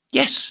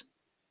 yes,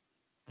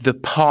 the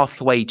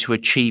pathway to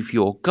achieve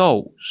your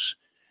goals.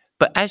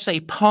 But as a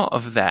part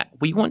of that,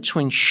 we want to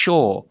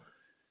ensure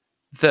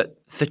that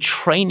the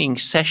training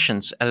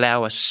sessions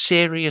allow a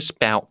serious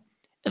bout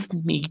of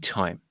me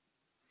time,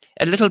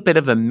 a little bit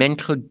of a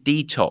mental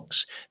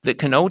detox that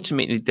can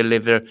ultimately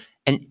deliver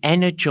an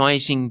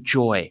energizing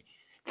joy.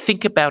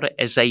 Think about it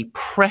as a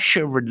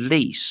pressure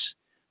release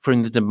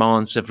from the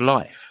demands of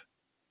life.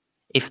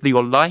 If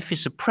your life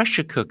is a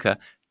pressure cooker,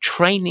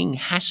 training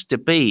has to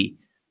be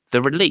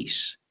the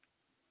release.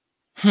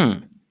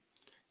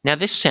 Now,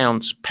 this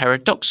sounds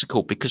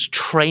paradoxical because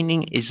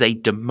training is a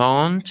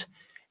demand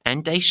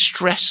and a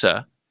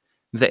stressor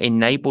that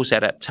enables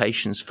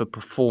adaptations for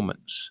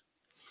performance.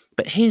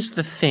 But here's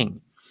the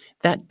thing.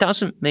 That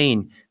doesn't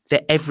mean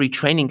that every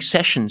training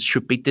session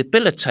should be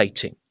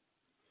debilitating.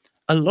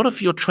 A lot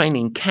of your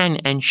training can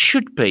and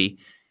should be,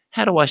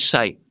 how do I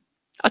say?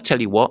 I'll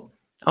tell you what,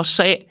 I'll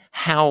say it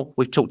how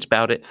we've talked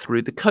about it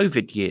through the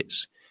COVID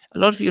years. A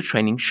lot of your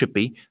training should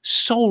be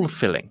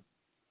soul-filling.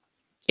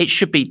 It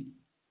should be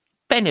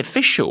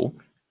beneficial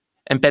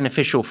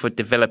for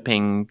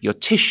developing your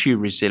tissue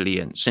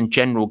resilience and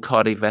general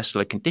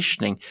cardiovascular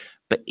conditioning,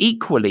 but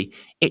equally,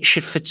 it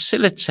should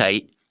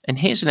facilitate, and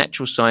here's an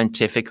actual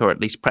scientific or at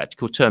least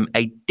practical term,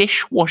 a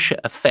dishwasher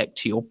effect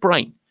to your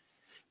brain.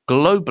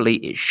 Globally,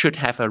 it should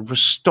have a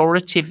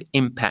restorative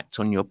impact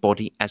on your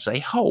body as a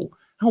whole.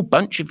 A whole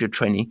bunch of your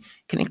training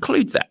can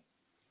include that.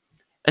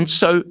 And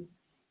so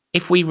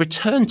if we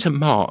return to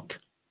Mark,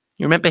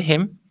 you remember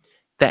him?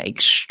 That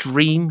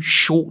extreme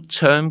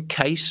short-term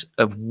case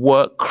of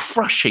work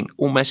crushing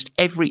almost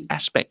every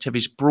aspect of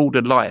his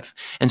broader life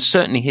and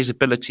certainly his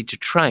ability to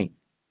train.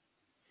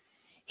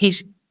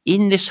 He's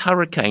in this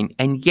hurricane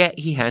and yet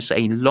he has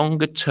a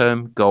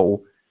longer-term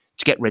goal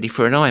to get ready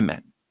for an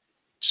Ironman.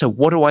 So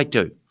what do I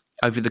do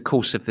over the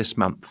course of this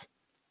month?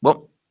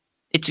 Well,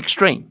 it's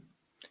extreme.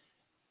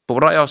 But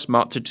what I asked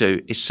Mark to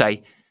do is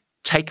say,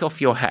 take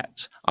off your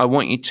hat. I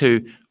want you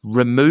to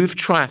remove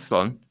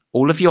triathlon,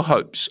 all of your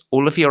hopes,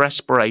 all of your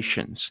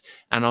aspirations,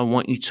 and I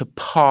want you to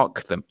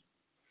park them.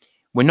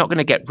 We're not going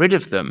to get rid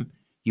of them.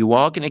 You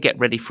are going to get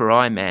ready for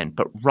Ironman,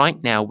 but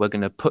right now we're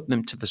going to put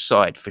them to the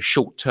side for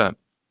short term.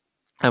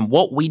 And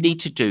what we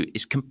need to do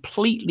is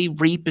completely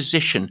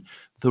reposition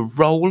the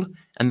role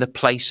and the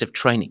place of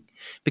training,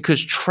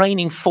 because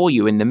training for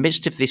you in the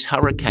midst of this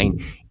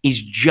hurricane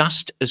is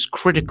just as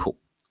critical.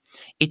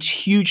 It's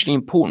hugely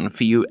important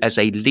for you as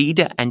a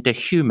leader and a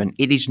human.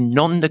 It is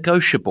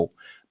non-negotiable,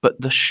 but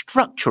the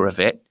structure of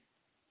it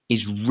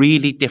is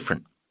really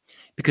different.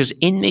 Because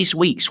in these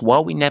weeks,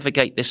 while we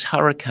navigate this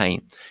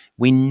hurricane,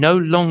 we no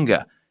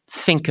longer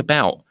think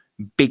about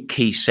big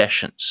key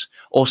sessions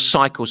or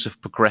cycles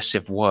of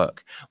progressive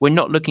work. We're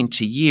not looking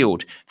to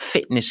yield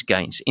fitness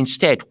gains.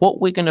 Instead, what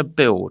we're going to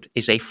build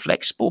is a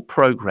flexible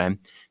program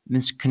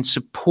that can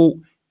support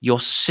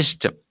your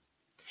system.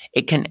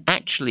 It can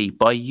actually,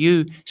 by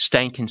you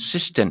staying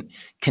consistent,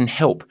 can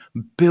help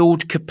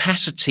build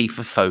capacity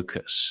for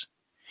focus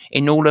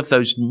in all of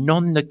those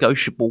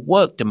non-negotiable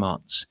work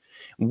demands.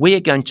 We're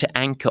going to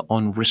anchor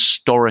on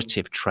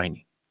restorative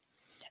training.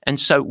 And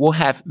so we'll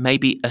have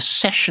maybe a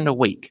session a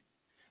week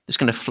that's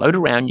going to float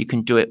around. You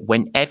can do it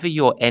whenever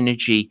your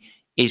energy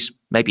is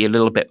maybe a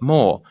little bit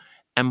more.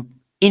 And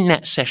in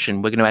that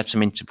session, we're going to add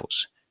some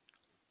intervals.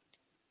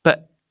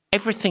 But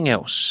everything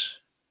else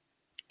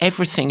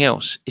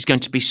is going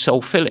to be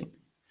soul-filling.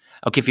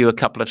 I'll give you a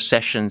couple of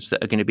sessions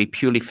that are going to be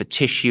purely for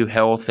tissue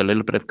health, a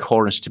little bit of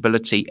core and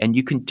stability, and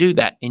you can do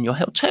that in your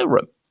hotel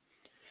room.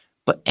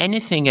 But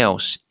anything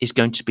else is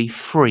going to be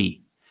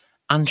free,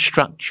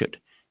 unstructured,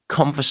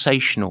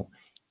 conversational,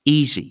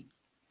 easy.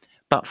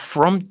 But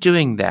from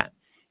doing that,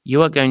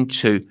 you are going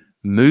to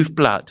move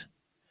blood,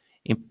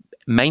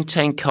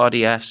 maintain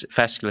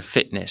cardiovascular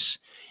fitness,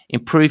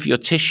 improve your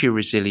tissue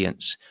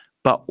resilience,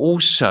 but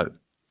also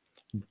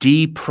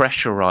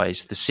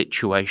depressurize the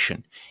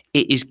situation.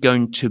 It is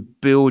going to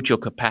build your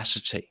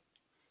capacity.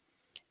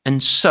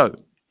 And so,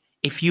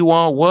 if you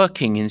are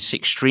working in this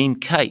extreme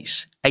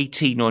case,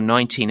 18 or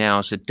 19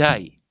 hours a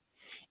day,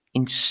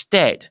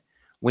 instead,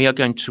 we are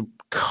going to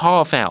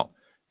carve out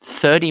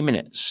 30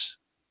 minutes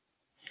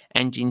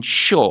and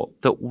ensure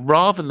that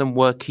rather than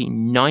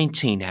working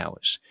 19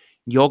 hours,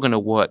 you're going to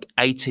work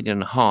 18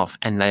 and a half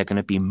and they're going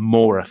to be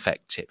more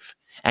effective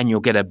and you'll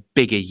get a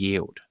bigger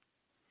yield.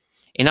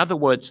 In other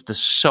words, the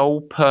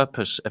sole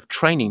purpose of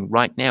training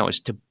right now is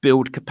to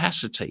build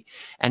capacity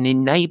and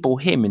enable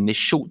him in this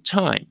short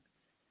time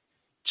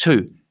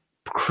to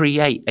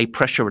create a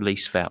pressure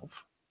release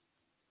valve.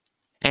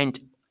 And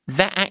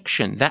that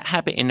action, that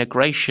habit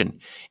integration,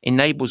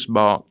 enables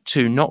Mark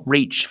to not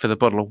reach for the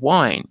bottle of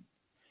wine,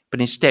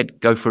 but instead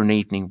go for an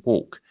evening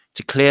walk,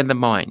 to clear the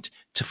mind,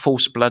 to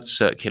force blood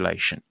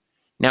circulation.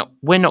 Now,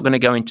 we're not going to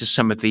go into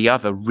some of the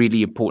other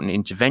really important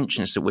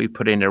interventions that we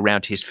put in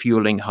around his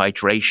fueling,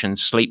 hydration,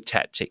 sleep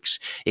tactics,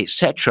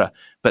 etc.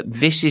 But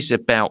this is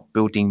about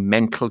building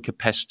mental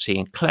capacity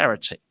and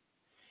clarity.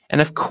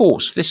 And of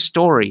course, this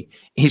story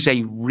is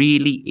a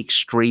really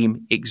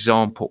extreme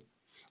example.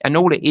 And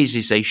all it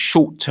is a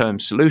short-term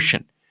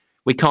solution.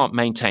 We can't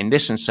maintain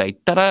this and say,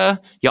 ta-da,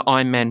 you're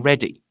Ironman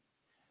ready.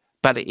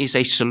 But it is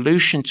a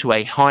solution to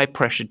a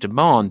high-pressure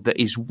demand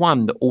that is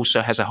one that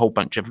also has a whole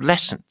bunch of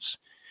lessons.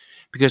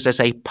 Because as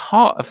a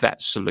part of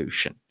that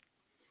solution,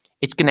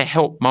 it's going to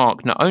help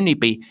Mark not only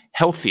be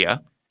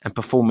healthier and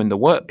perform in the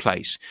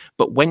workplace,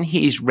 but when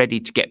he is ready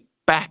to get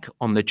back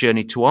on the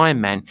journey to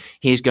Ironman,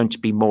 he is going to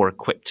be more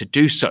equipped to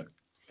do so.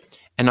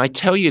 And I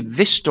tell you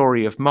this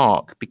story of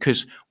Mark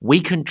because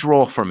we can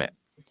draw from it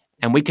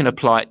and we can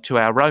apply it to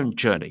our own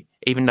journey,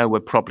 even though we're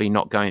probably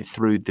not going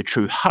through the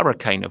true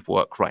hurricane of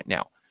work right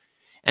now.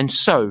 And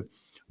so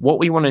what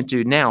we want to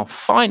do now,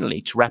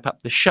 finally, to wrap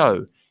up the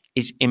show,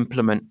 is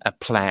implement a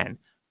plan.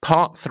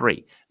 Part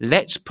 3,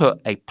 let's put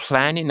a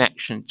plan in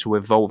action to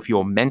evolve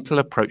your mental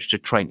approach to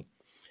training,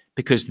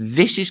 because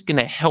this is going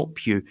to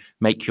help you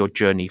make your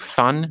journey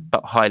fun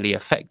but highly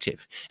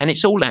effective. And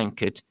it's all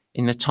anchored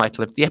in the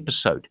title of the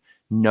episode,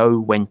 Know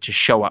When to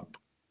Show Up.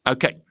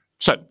 Okay,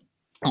 so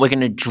we're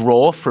going to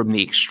draw from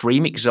the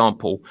extreme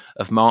example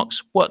of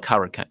Mark's work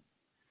hurricane,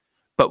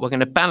 but we're going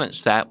to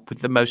balance that with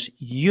the most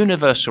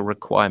universal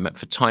requirement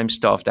for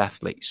time-starved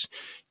athletes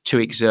to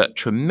exert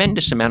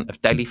tremendous amount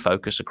of daily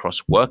focus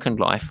across work and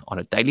life on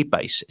a daily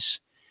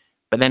basis,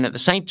 but then at the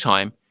same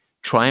time,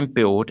 try and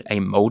build a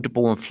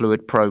moldable and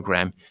fluid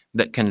program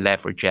that can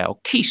leverage our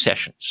key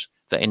sessions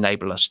that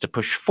enable us to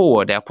push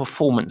forward our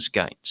performance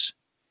gains.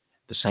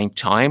 At the same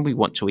time, we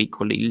want to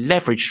equally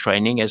leverage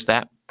training as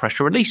that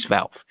pressure release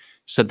valve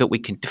so that we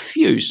can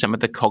diffuse some of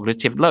the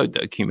cognitive load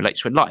that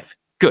accumulates with life.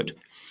 Good.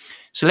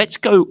 So let's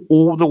go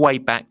all the way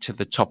back to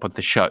the top of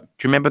the show. Do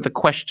you remember the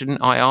question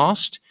I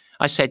asked?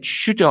 I said,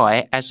 should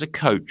I, as a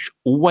coach,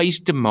 always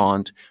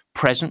demand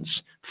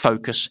presence,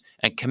 focus,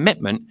 and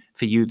commitment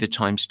for you, the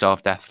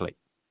time-starved athlete?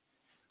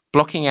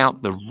 Blocking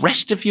out the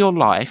rest of your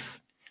life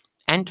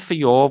and for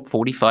your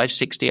 45,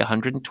 60,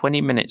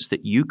 120 minutes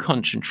that you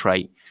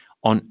concentrate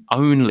on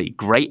only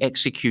great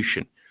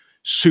execution,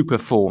 super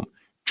form,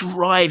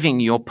 driving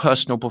your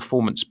personal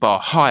performance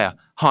bar higher,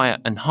 higher,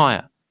 and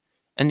higher.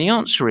 And the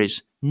answer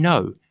is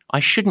no,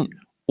 I shouldn't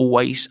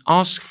always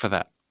ask for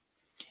that.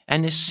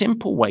 And a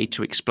simple way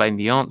to explain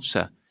the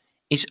answer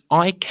is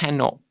I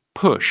cannot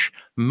push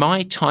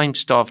my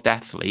time-starved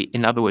athlete,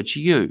 in other words,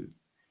 you,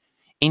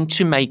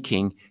 into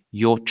making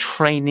your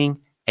training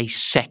a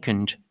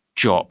second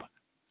job.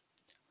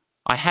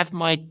 I have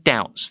my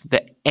doubts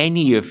that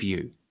any of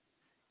you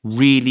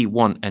really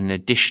want an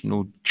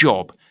additional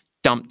job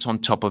dumped on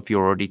top of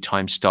your already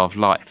time-starved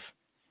life.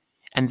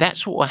 And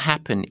that's what will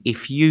happen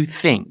if you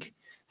think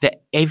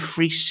that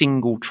every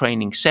single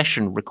training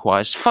session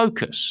requires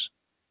focus.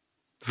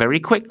 Very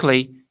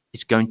quickly,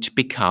 it's going to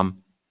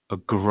become a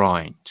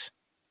grind.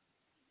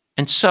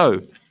 And so,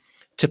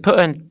 to put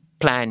a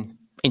plan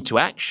into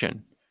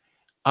action,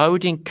 I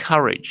would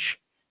encourage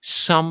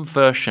some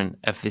version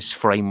of this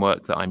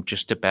framework that I'm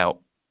just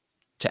about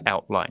to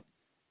outline.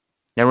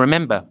 Now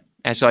remember,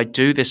 as I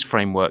do this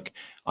framework,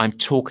 I'm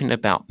talking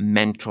about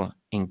mental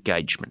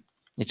engagement.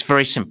 It's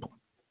very simple.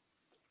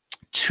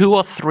 2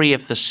 or 3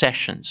 of the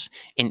sessions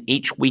in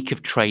each week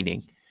of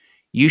training,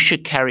 you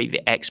should carry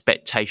the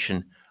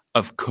expectation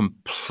of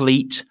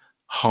complete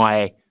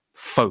high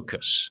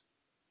focus.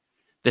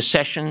 The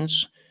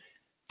sessions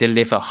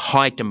deliver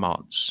high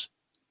demands.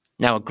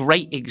 Now, a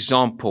great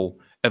example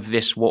of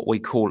this, what we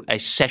call a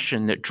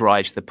session that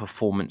drives the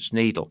performance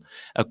needle.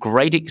 A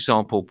great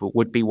example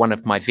would be one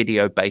of my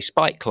video-based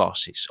bike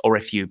classes, or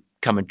if you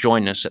come and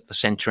join us at the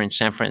center in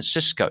San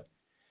Francisco.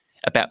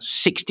 About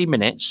 60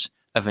 minutes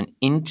of an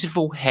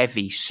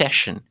interval-heavy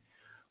session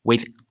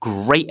with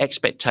great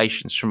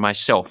expectations from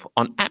myself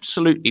on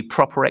absolutely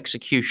proper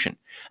execution.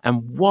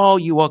 And while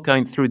you are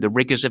going through the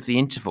rigors of the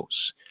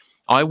intervals,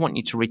 I want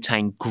you to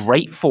retain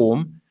great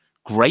form,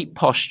 great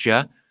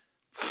posture,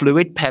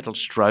 fluid pedal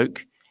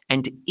stroke,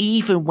 and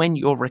even when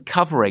you're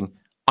recovering,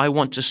 I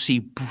want to see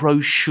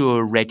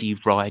brochure-ready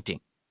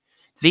riding.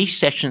 These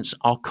sessions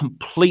are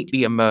completely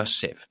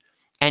immersive.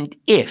 And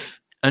if,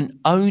 and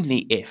only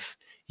if,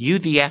 you,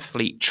 the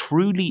athlete,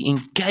 truly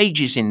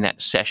engages in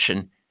that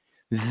session,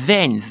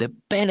 then the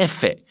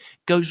benefit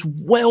goes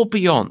well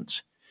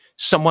beyond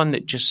someone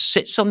that just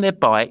sits on their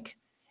bike,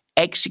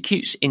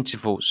 executes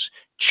intervals,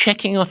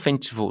 checking off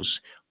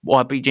intervals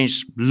while being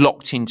just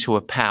locked into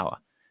a power,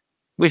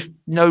 with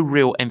no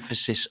real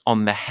emphasis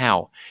on the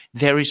how.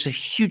 There is a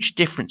huge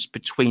difference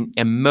between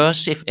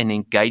immersive and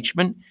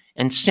engagement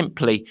and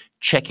simply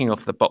checking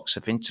off the box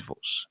of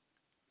intervals.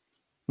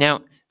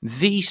 Now,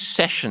 these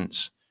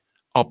sessions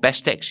are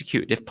best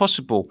executed, if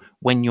possible,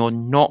 when you're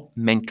not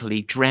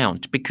mentally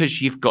drowned,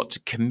 because you've got to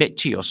commit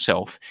to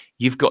yourself,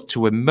 you've got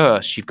to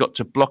immerse, you've got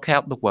to block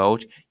out the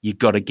world, you've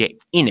got to get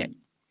in it.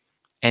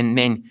 And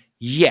then,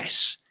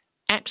 yes,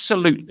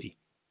 absolutely,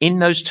 in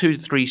those 2 to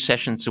 3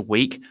 sessions a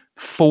week,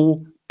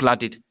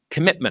 full-blooded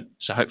commitment.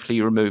 So hopefully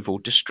you remove all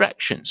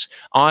distractions.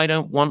 I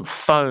don't want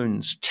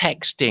phones,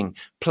 texting,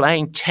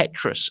 playing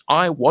Tetris.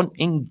 I want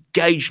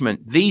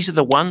engagement. These are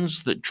the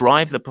ones that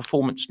drive the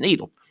performance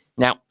needle.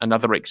 Now,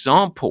 another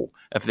example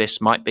of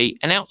this might be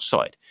an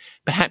outside.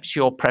 Perhaps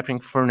you're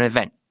prepping for an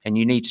event and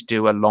you need to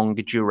do a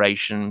longer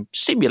duration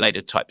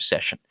simulator type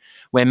session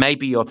where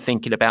maybe you're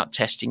thinking about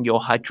testing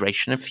your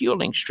hydration and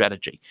fueling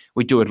strategy.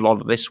 We do a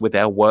lot of this with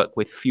our work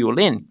with Fuel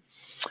In.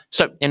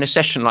 So in a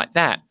session like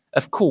that,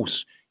 of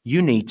course,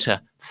 you need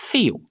to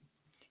feel.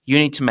 You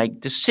need to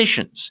make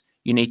decisions.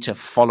 You need to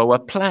follow a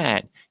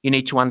plan. You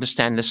need to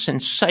understand the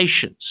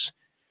sensations.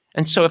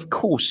 And so, of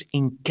course,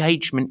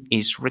 engagement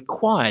is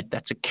required.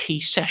 That's a key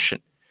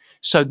session.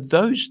 So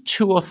those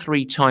 2 or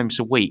 3 times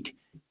a week,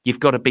 you've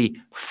got to be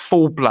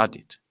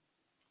full-blooded.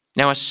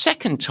 Now, a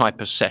second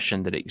type of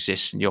session that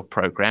exists in your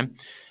program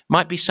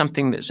might be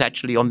something that's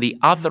actually on the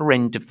other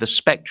end of the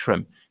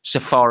spectrum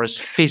so far as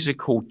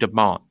physical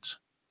demand.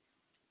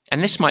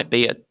 And this might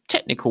be a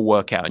technical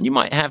workout, and you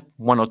might have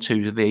 1 or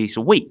 2 of these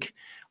a week,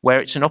 where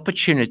it's an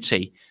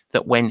opportunity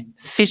that when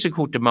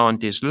physical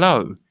demand is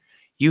low,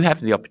 you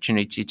have the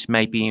opportunity to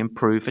maybe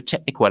improve a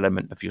technical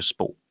element of your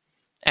sport.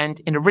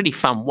 And in a really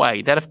fun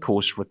way, that of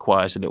course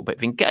requires a little bit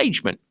of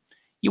engagement.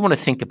 You want to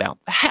think about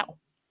the how.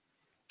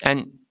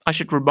 And I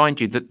should remind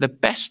you that the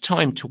best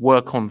time to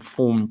work on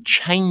form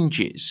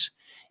changes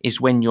is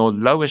when your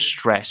lower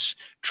stress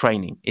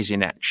training is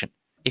in action.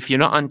 If you're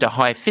not under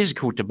high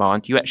physical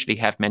demand, you actually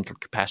have mental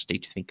capacity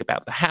to think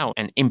about the how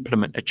and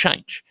implement a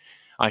change.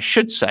 I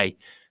should say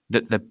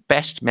that the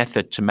best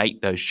method to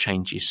make those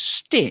changes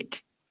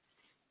stick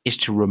is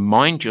to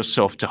remind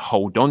yourself to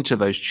hold on to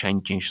those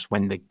changes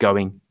when the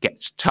going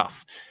gets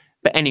tough.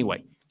 But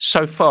anyway,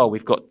 so far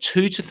we've got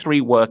 2 to 3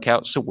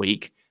 workouts a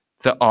week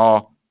that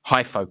are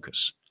high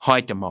focus,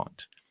 high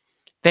demand.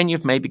 Then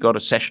you've maybe got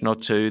a session or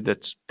 2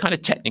 that's kind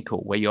of technical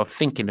where you're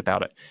thinking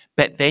about it.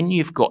 But then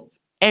you've got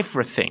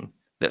everything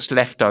that's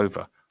left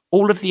over,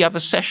 all of the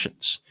other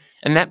sessions.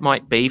 And that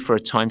might be for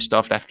a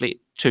time-starved athlete,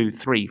 2,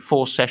 3,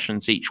 4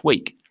 sessions each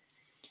week.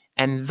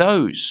 And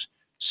those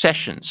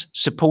sessions,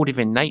 supportive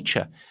in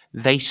nature,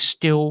 they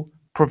still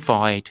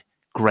provide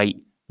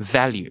great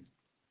value.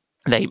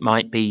 They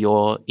might be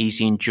your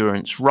easy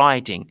endurance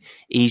riding,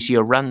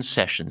 easier run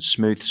sessions,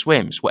 smooth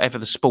swims, whatever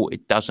the sport,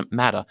 it doesn't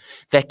matter.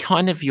 They're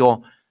kind of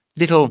your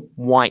little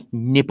white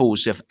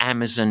nibbles of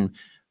Amazon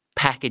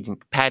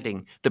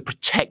padding that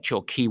protect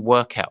your key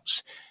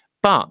workouts.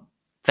 But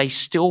they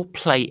still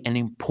play an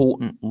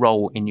important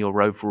role in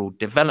your overall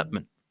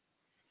development.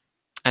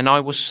 And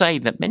I will say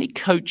that many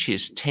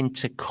coaches tend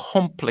to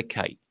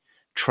complicate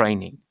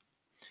training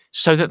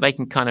so that they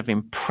can kind of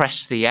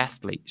impress the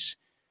athletes.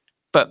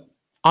 But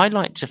I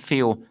like to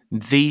feel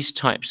these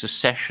types of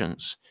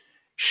sessions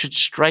should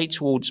stray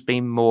towards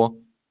being more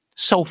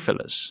soul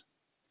fillers.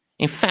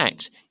 In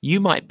fact, you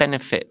might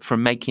benefit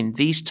from making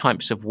these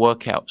types of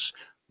workouts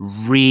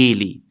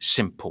really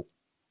simple.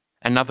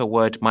 Another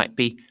word might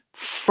be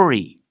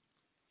free.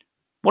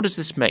 What does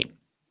this mean?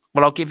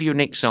 Well, I'll give you an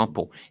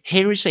example.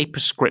 Here is a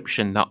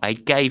prescription that I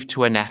gave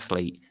to an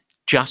athlete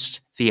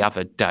just the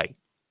other day.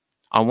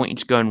 I want you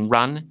to go and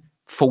run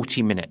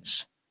 40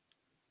 minutes.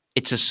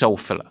 It's a soul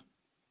filler.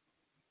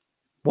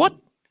 What?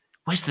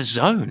 Where's the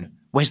zone?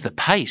 Where's the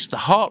pace, the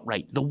heart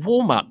rate, the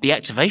warm-up, the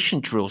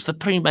activation drills, the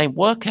pre-main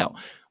workout?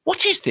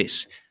 What is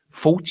this?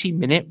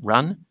 40-minute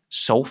run,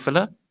 soul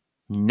filler?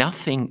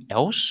 Nothing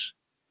else?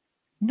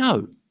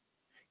 No.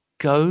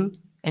 Go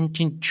and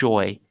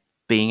enjoy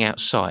being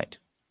outside.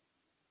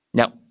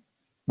 Now,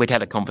 we'd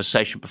had a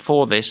conversation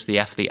before this. The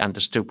athlete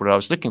understood what I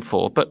was looking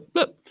for. But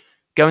look,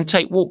 go and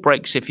take walk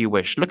breaks if you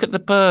wish. Look at the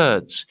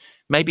birds.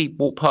 Maybe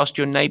walk past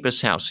your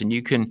neighbour's house and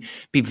you can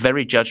be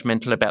very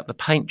judgmental about the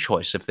paint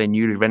choice of their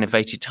newly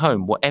renovated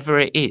home, whatever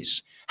it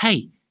is.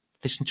 Hey,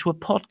 listen to a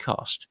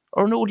podcast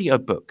or an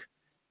audiobook.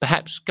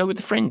 Perhaps go with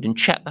a friend and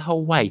chat the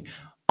whole way.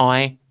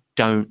 I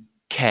don't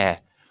care.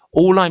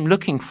 All I'm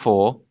looking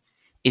for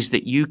is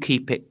that you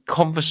keep it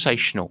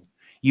conversational.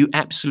 You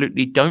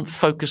absolutely don't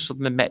focus on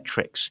the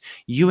metrics.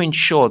 You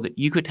ensure that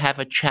you could have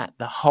a chat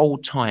the whole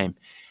time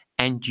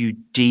and you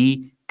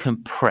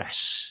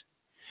decompress.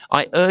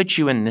 I urge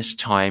you in this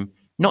time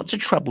not to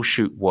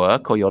troubleshoot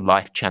work or your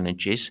life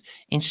challenges.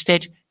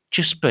 Instead,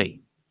 just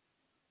be.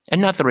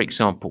 Another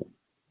example.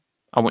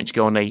 I want you to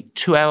go on a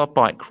 2-hour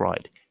bike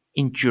ride.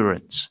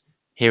 Endurance.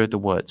 Here are the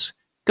words.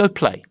 Go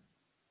play.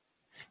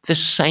 The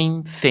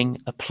same thing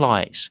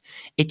applies.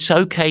 It's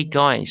okay,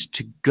 guys,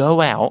 to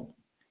go out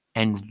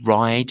and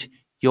ride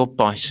your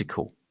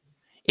bicycle.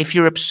 If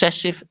you're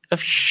obsessive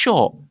of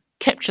sure,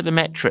 capture the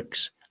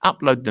metrics,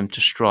 upload them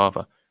to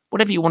Strava,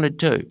 whatever you want to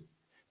do.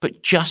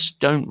 But just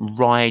don't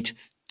ride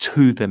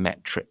to the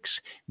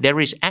metrics. There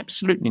is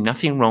absolutely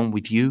nothing wrong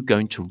with you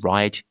going to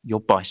ride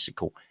your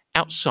bicycle.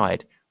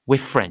 outside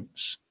with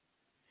friends.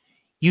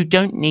 You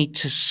don't need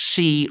to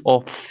see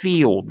or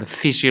feel the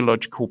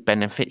physiological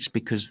benefits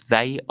because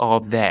they are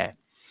there.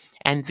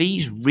 And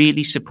these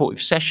really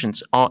supportive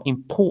sessions are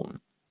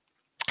important,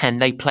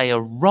 and they play a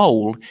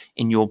role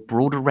in your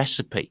broader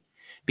recipe,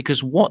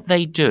 because what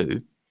they do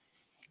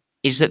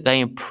is that they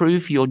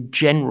improve your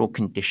general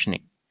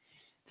conditioning.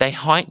 They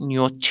heighten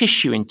your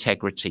tissue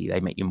integrity.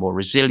 They make you more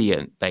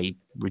resilient. They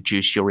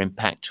reduce your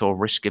impact or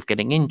risk of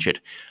getting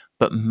injured.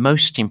 But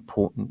most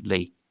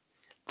importantly,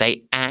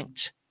 they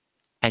act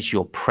as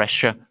your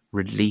pressure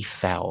relief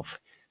valve.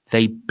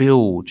 They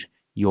build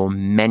your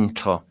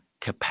mental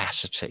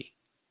capacity.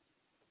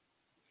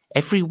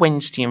 Every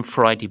Wednesday and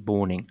Friday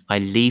morning, I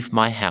leave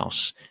my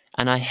house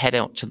and I head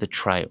out to the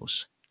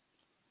trails.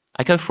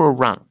 I go for a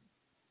run.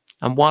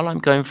 And while I'm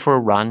going for a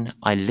run,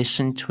 I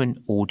listen to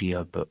an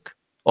audiobook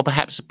or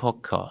perhaps a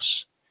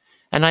podcast.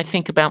 And I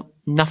think about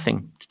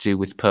nothing to do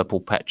with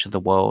Purple Patch of the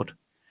World.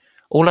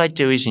 All I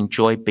do is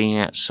enjoy being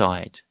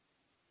outside.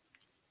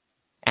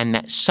 And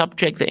that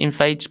subject that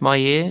invades my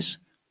ears,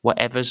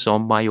 whatever's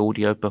on my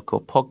audiobook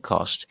or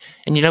podcast.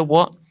 And you know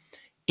what?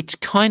 It's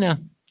kind of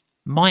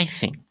my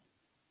thing.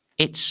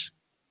 It's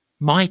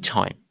my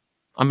time.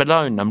 I'm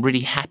alone. I'm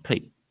really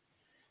happy.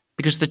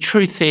 Because the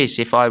truth is,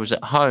 if I was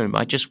at home,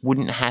 I just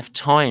wouldn't have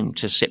time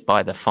to sit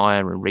by the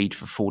fire and read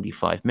for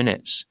 45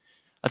 minutes.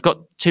 I've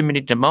got too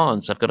many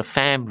demands. I've got a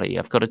family.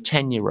 I've got a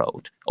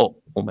 10-year-old, or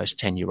almost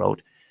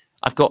 10-year-old.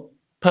 I've got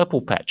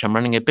Purple Patch. I'm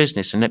running a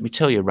business. And let me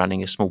tell you,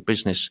 running a small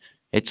business,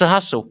 it's a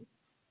hustle.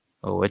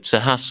 Oh, it's a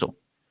hustle.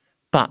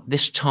 But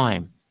this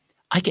time,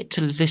 I get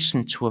to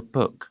listen to a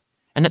book.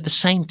 And at the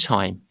same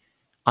time,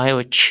 I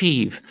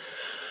achieve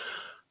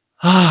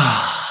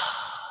all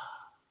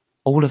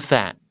of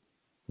that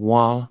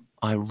while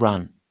I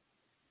run.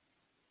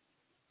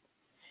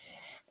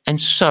 And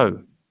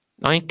so,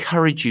 I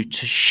encourage you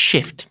to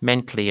shift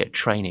mentally at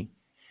training.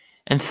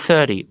 And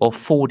 30 or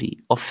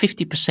 40 or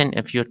 50%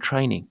 of your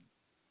training,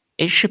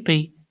 it should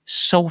be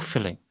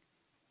soul-filling.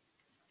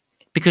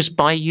 Because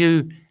by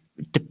you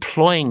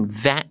deploying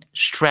that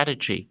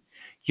strategy,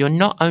 you're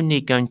not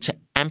only going to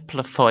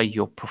amplify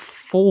your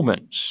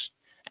performance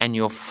and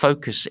your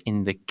focus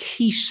in the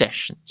key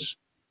sessions,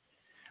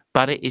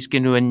 but it is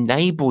going to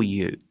enable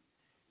you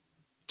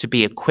to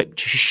be equipped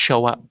to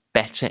show up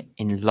better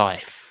in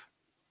life.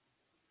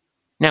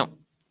 Now,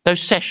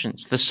 those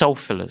sessions, the soul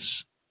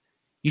fillers,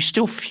 you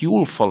still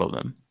fuel follow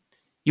them.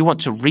 You want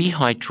to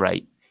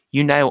rehydrate,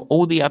 you nail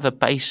all the other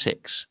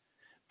basics,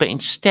 but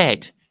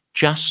instead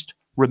just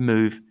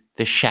remove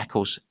the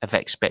shackles of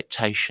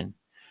expectation.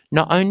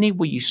 Not only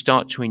will you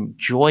start to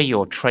enjoy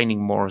your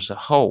training more as a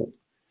whole,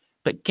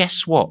 but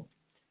guess what?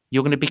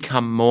 You're going to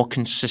become more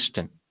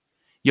consistent.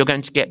 You're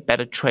going to get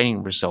better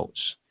training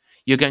results.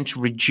 You're going to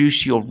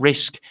reduce your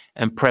risk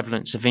and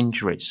prevalence of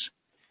injuries.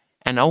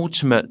 And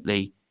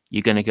ultimately,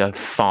 you're going to go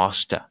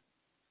faster.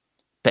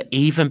 But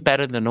even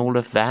better than all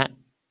of that,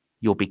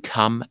 you'll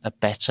become a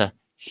better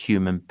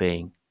human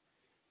being.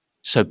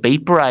 So be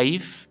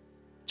brave,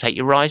 take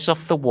your eyes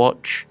off the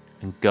watch,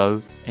 and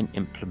go and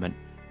implement.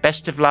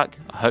 Best of luck.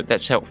 I hope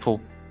that's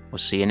helpful. We'll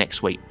see you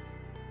next week.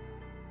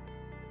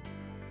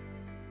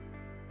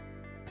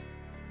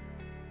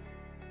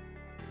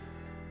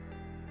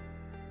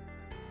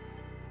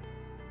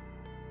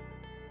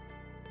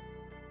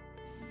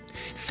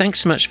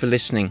 Thanks so much for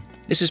listening.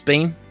 This has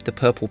been the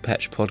Purple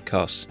Patch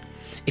Podcast.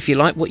 If you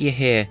like what you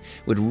hear,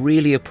 we'd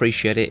really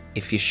appreciate it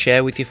if you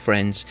share with your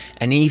friends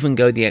and even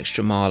go the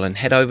extra mile and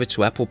head over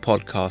to Apple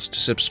Podcasts to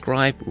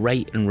subscribe,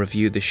 rate and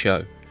review the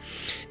show.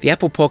 The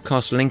Apple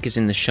Podcast link is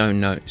in the show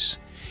notes.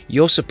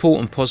 Your support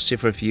and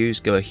positive reviews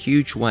go a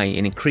huge way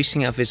in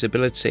increasing our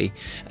visibility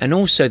and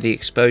also the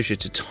exposure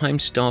to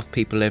time-starved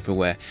people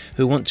everywhere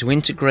who want to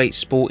integrate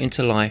sport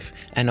into life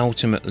and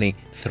ultimately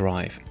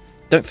thrive.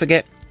 Don't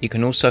forget, you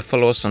can also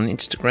follow us on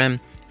Instagram,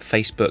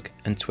 Facebook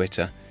and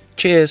Twitter.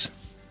 Cheers!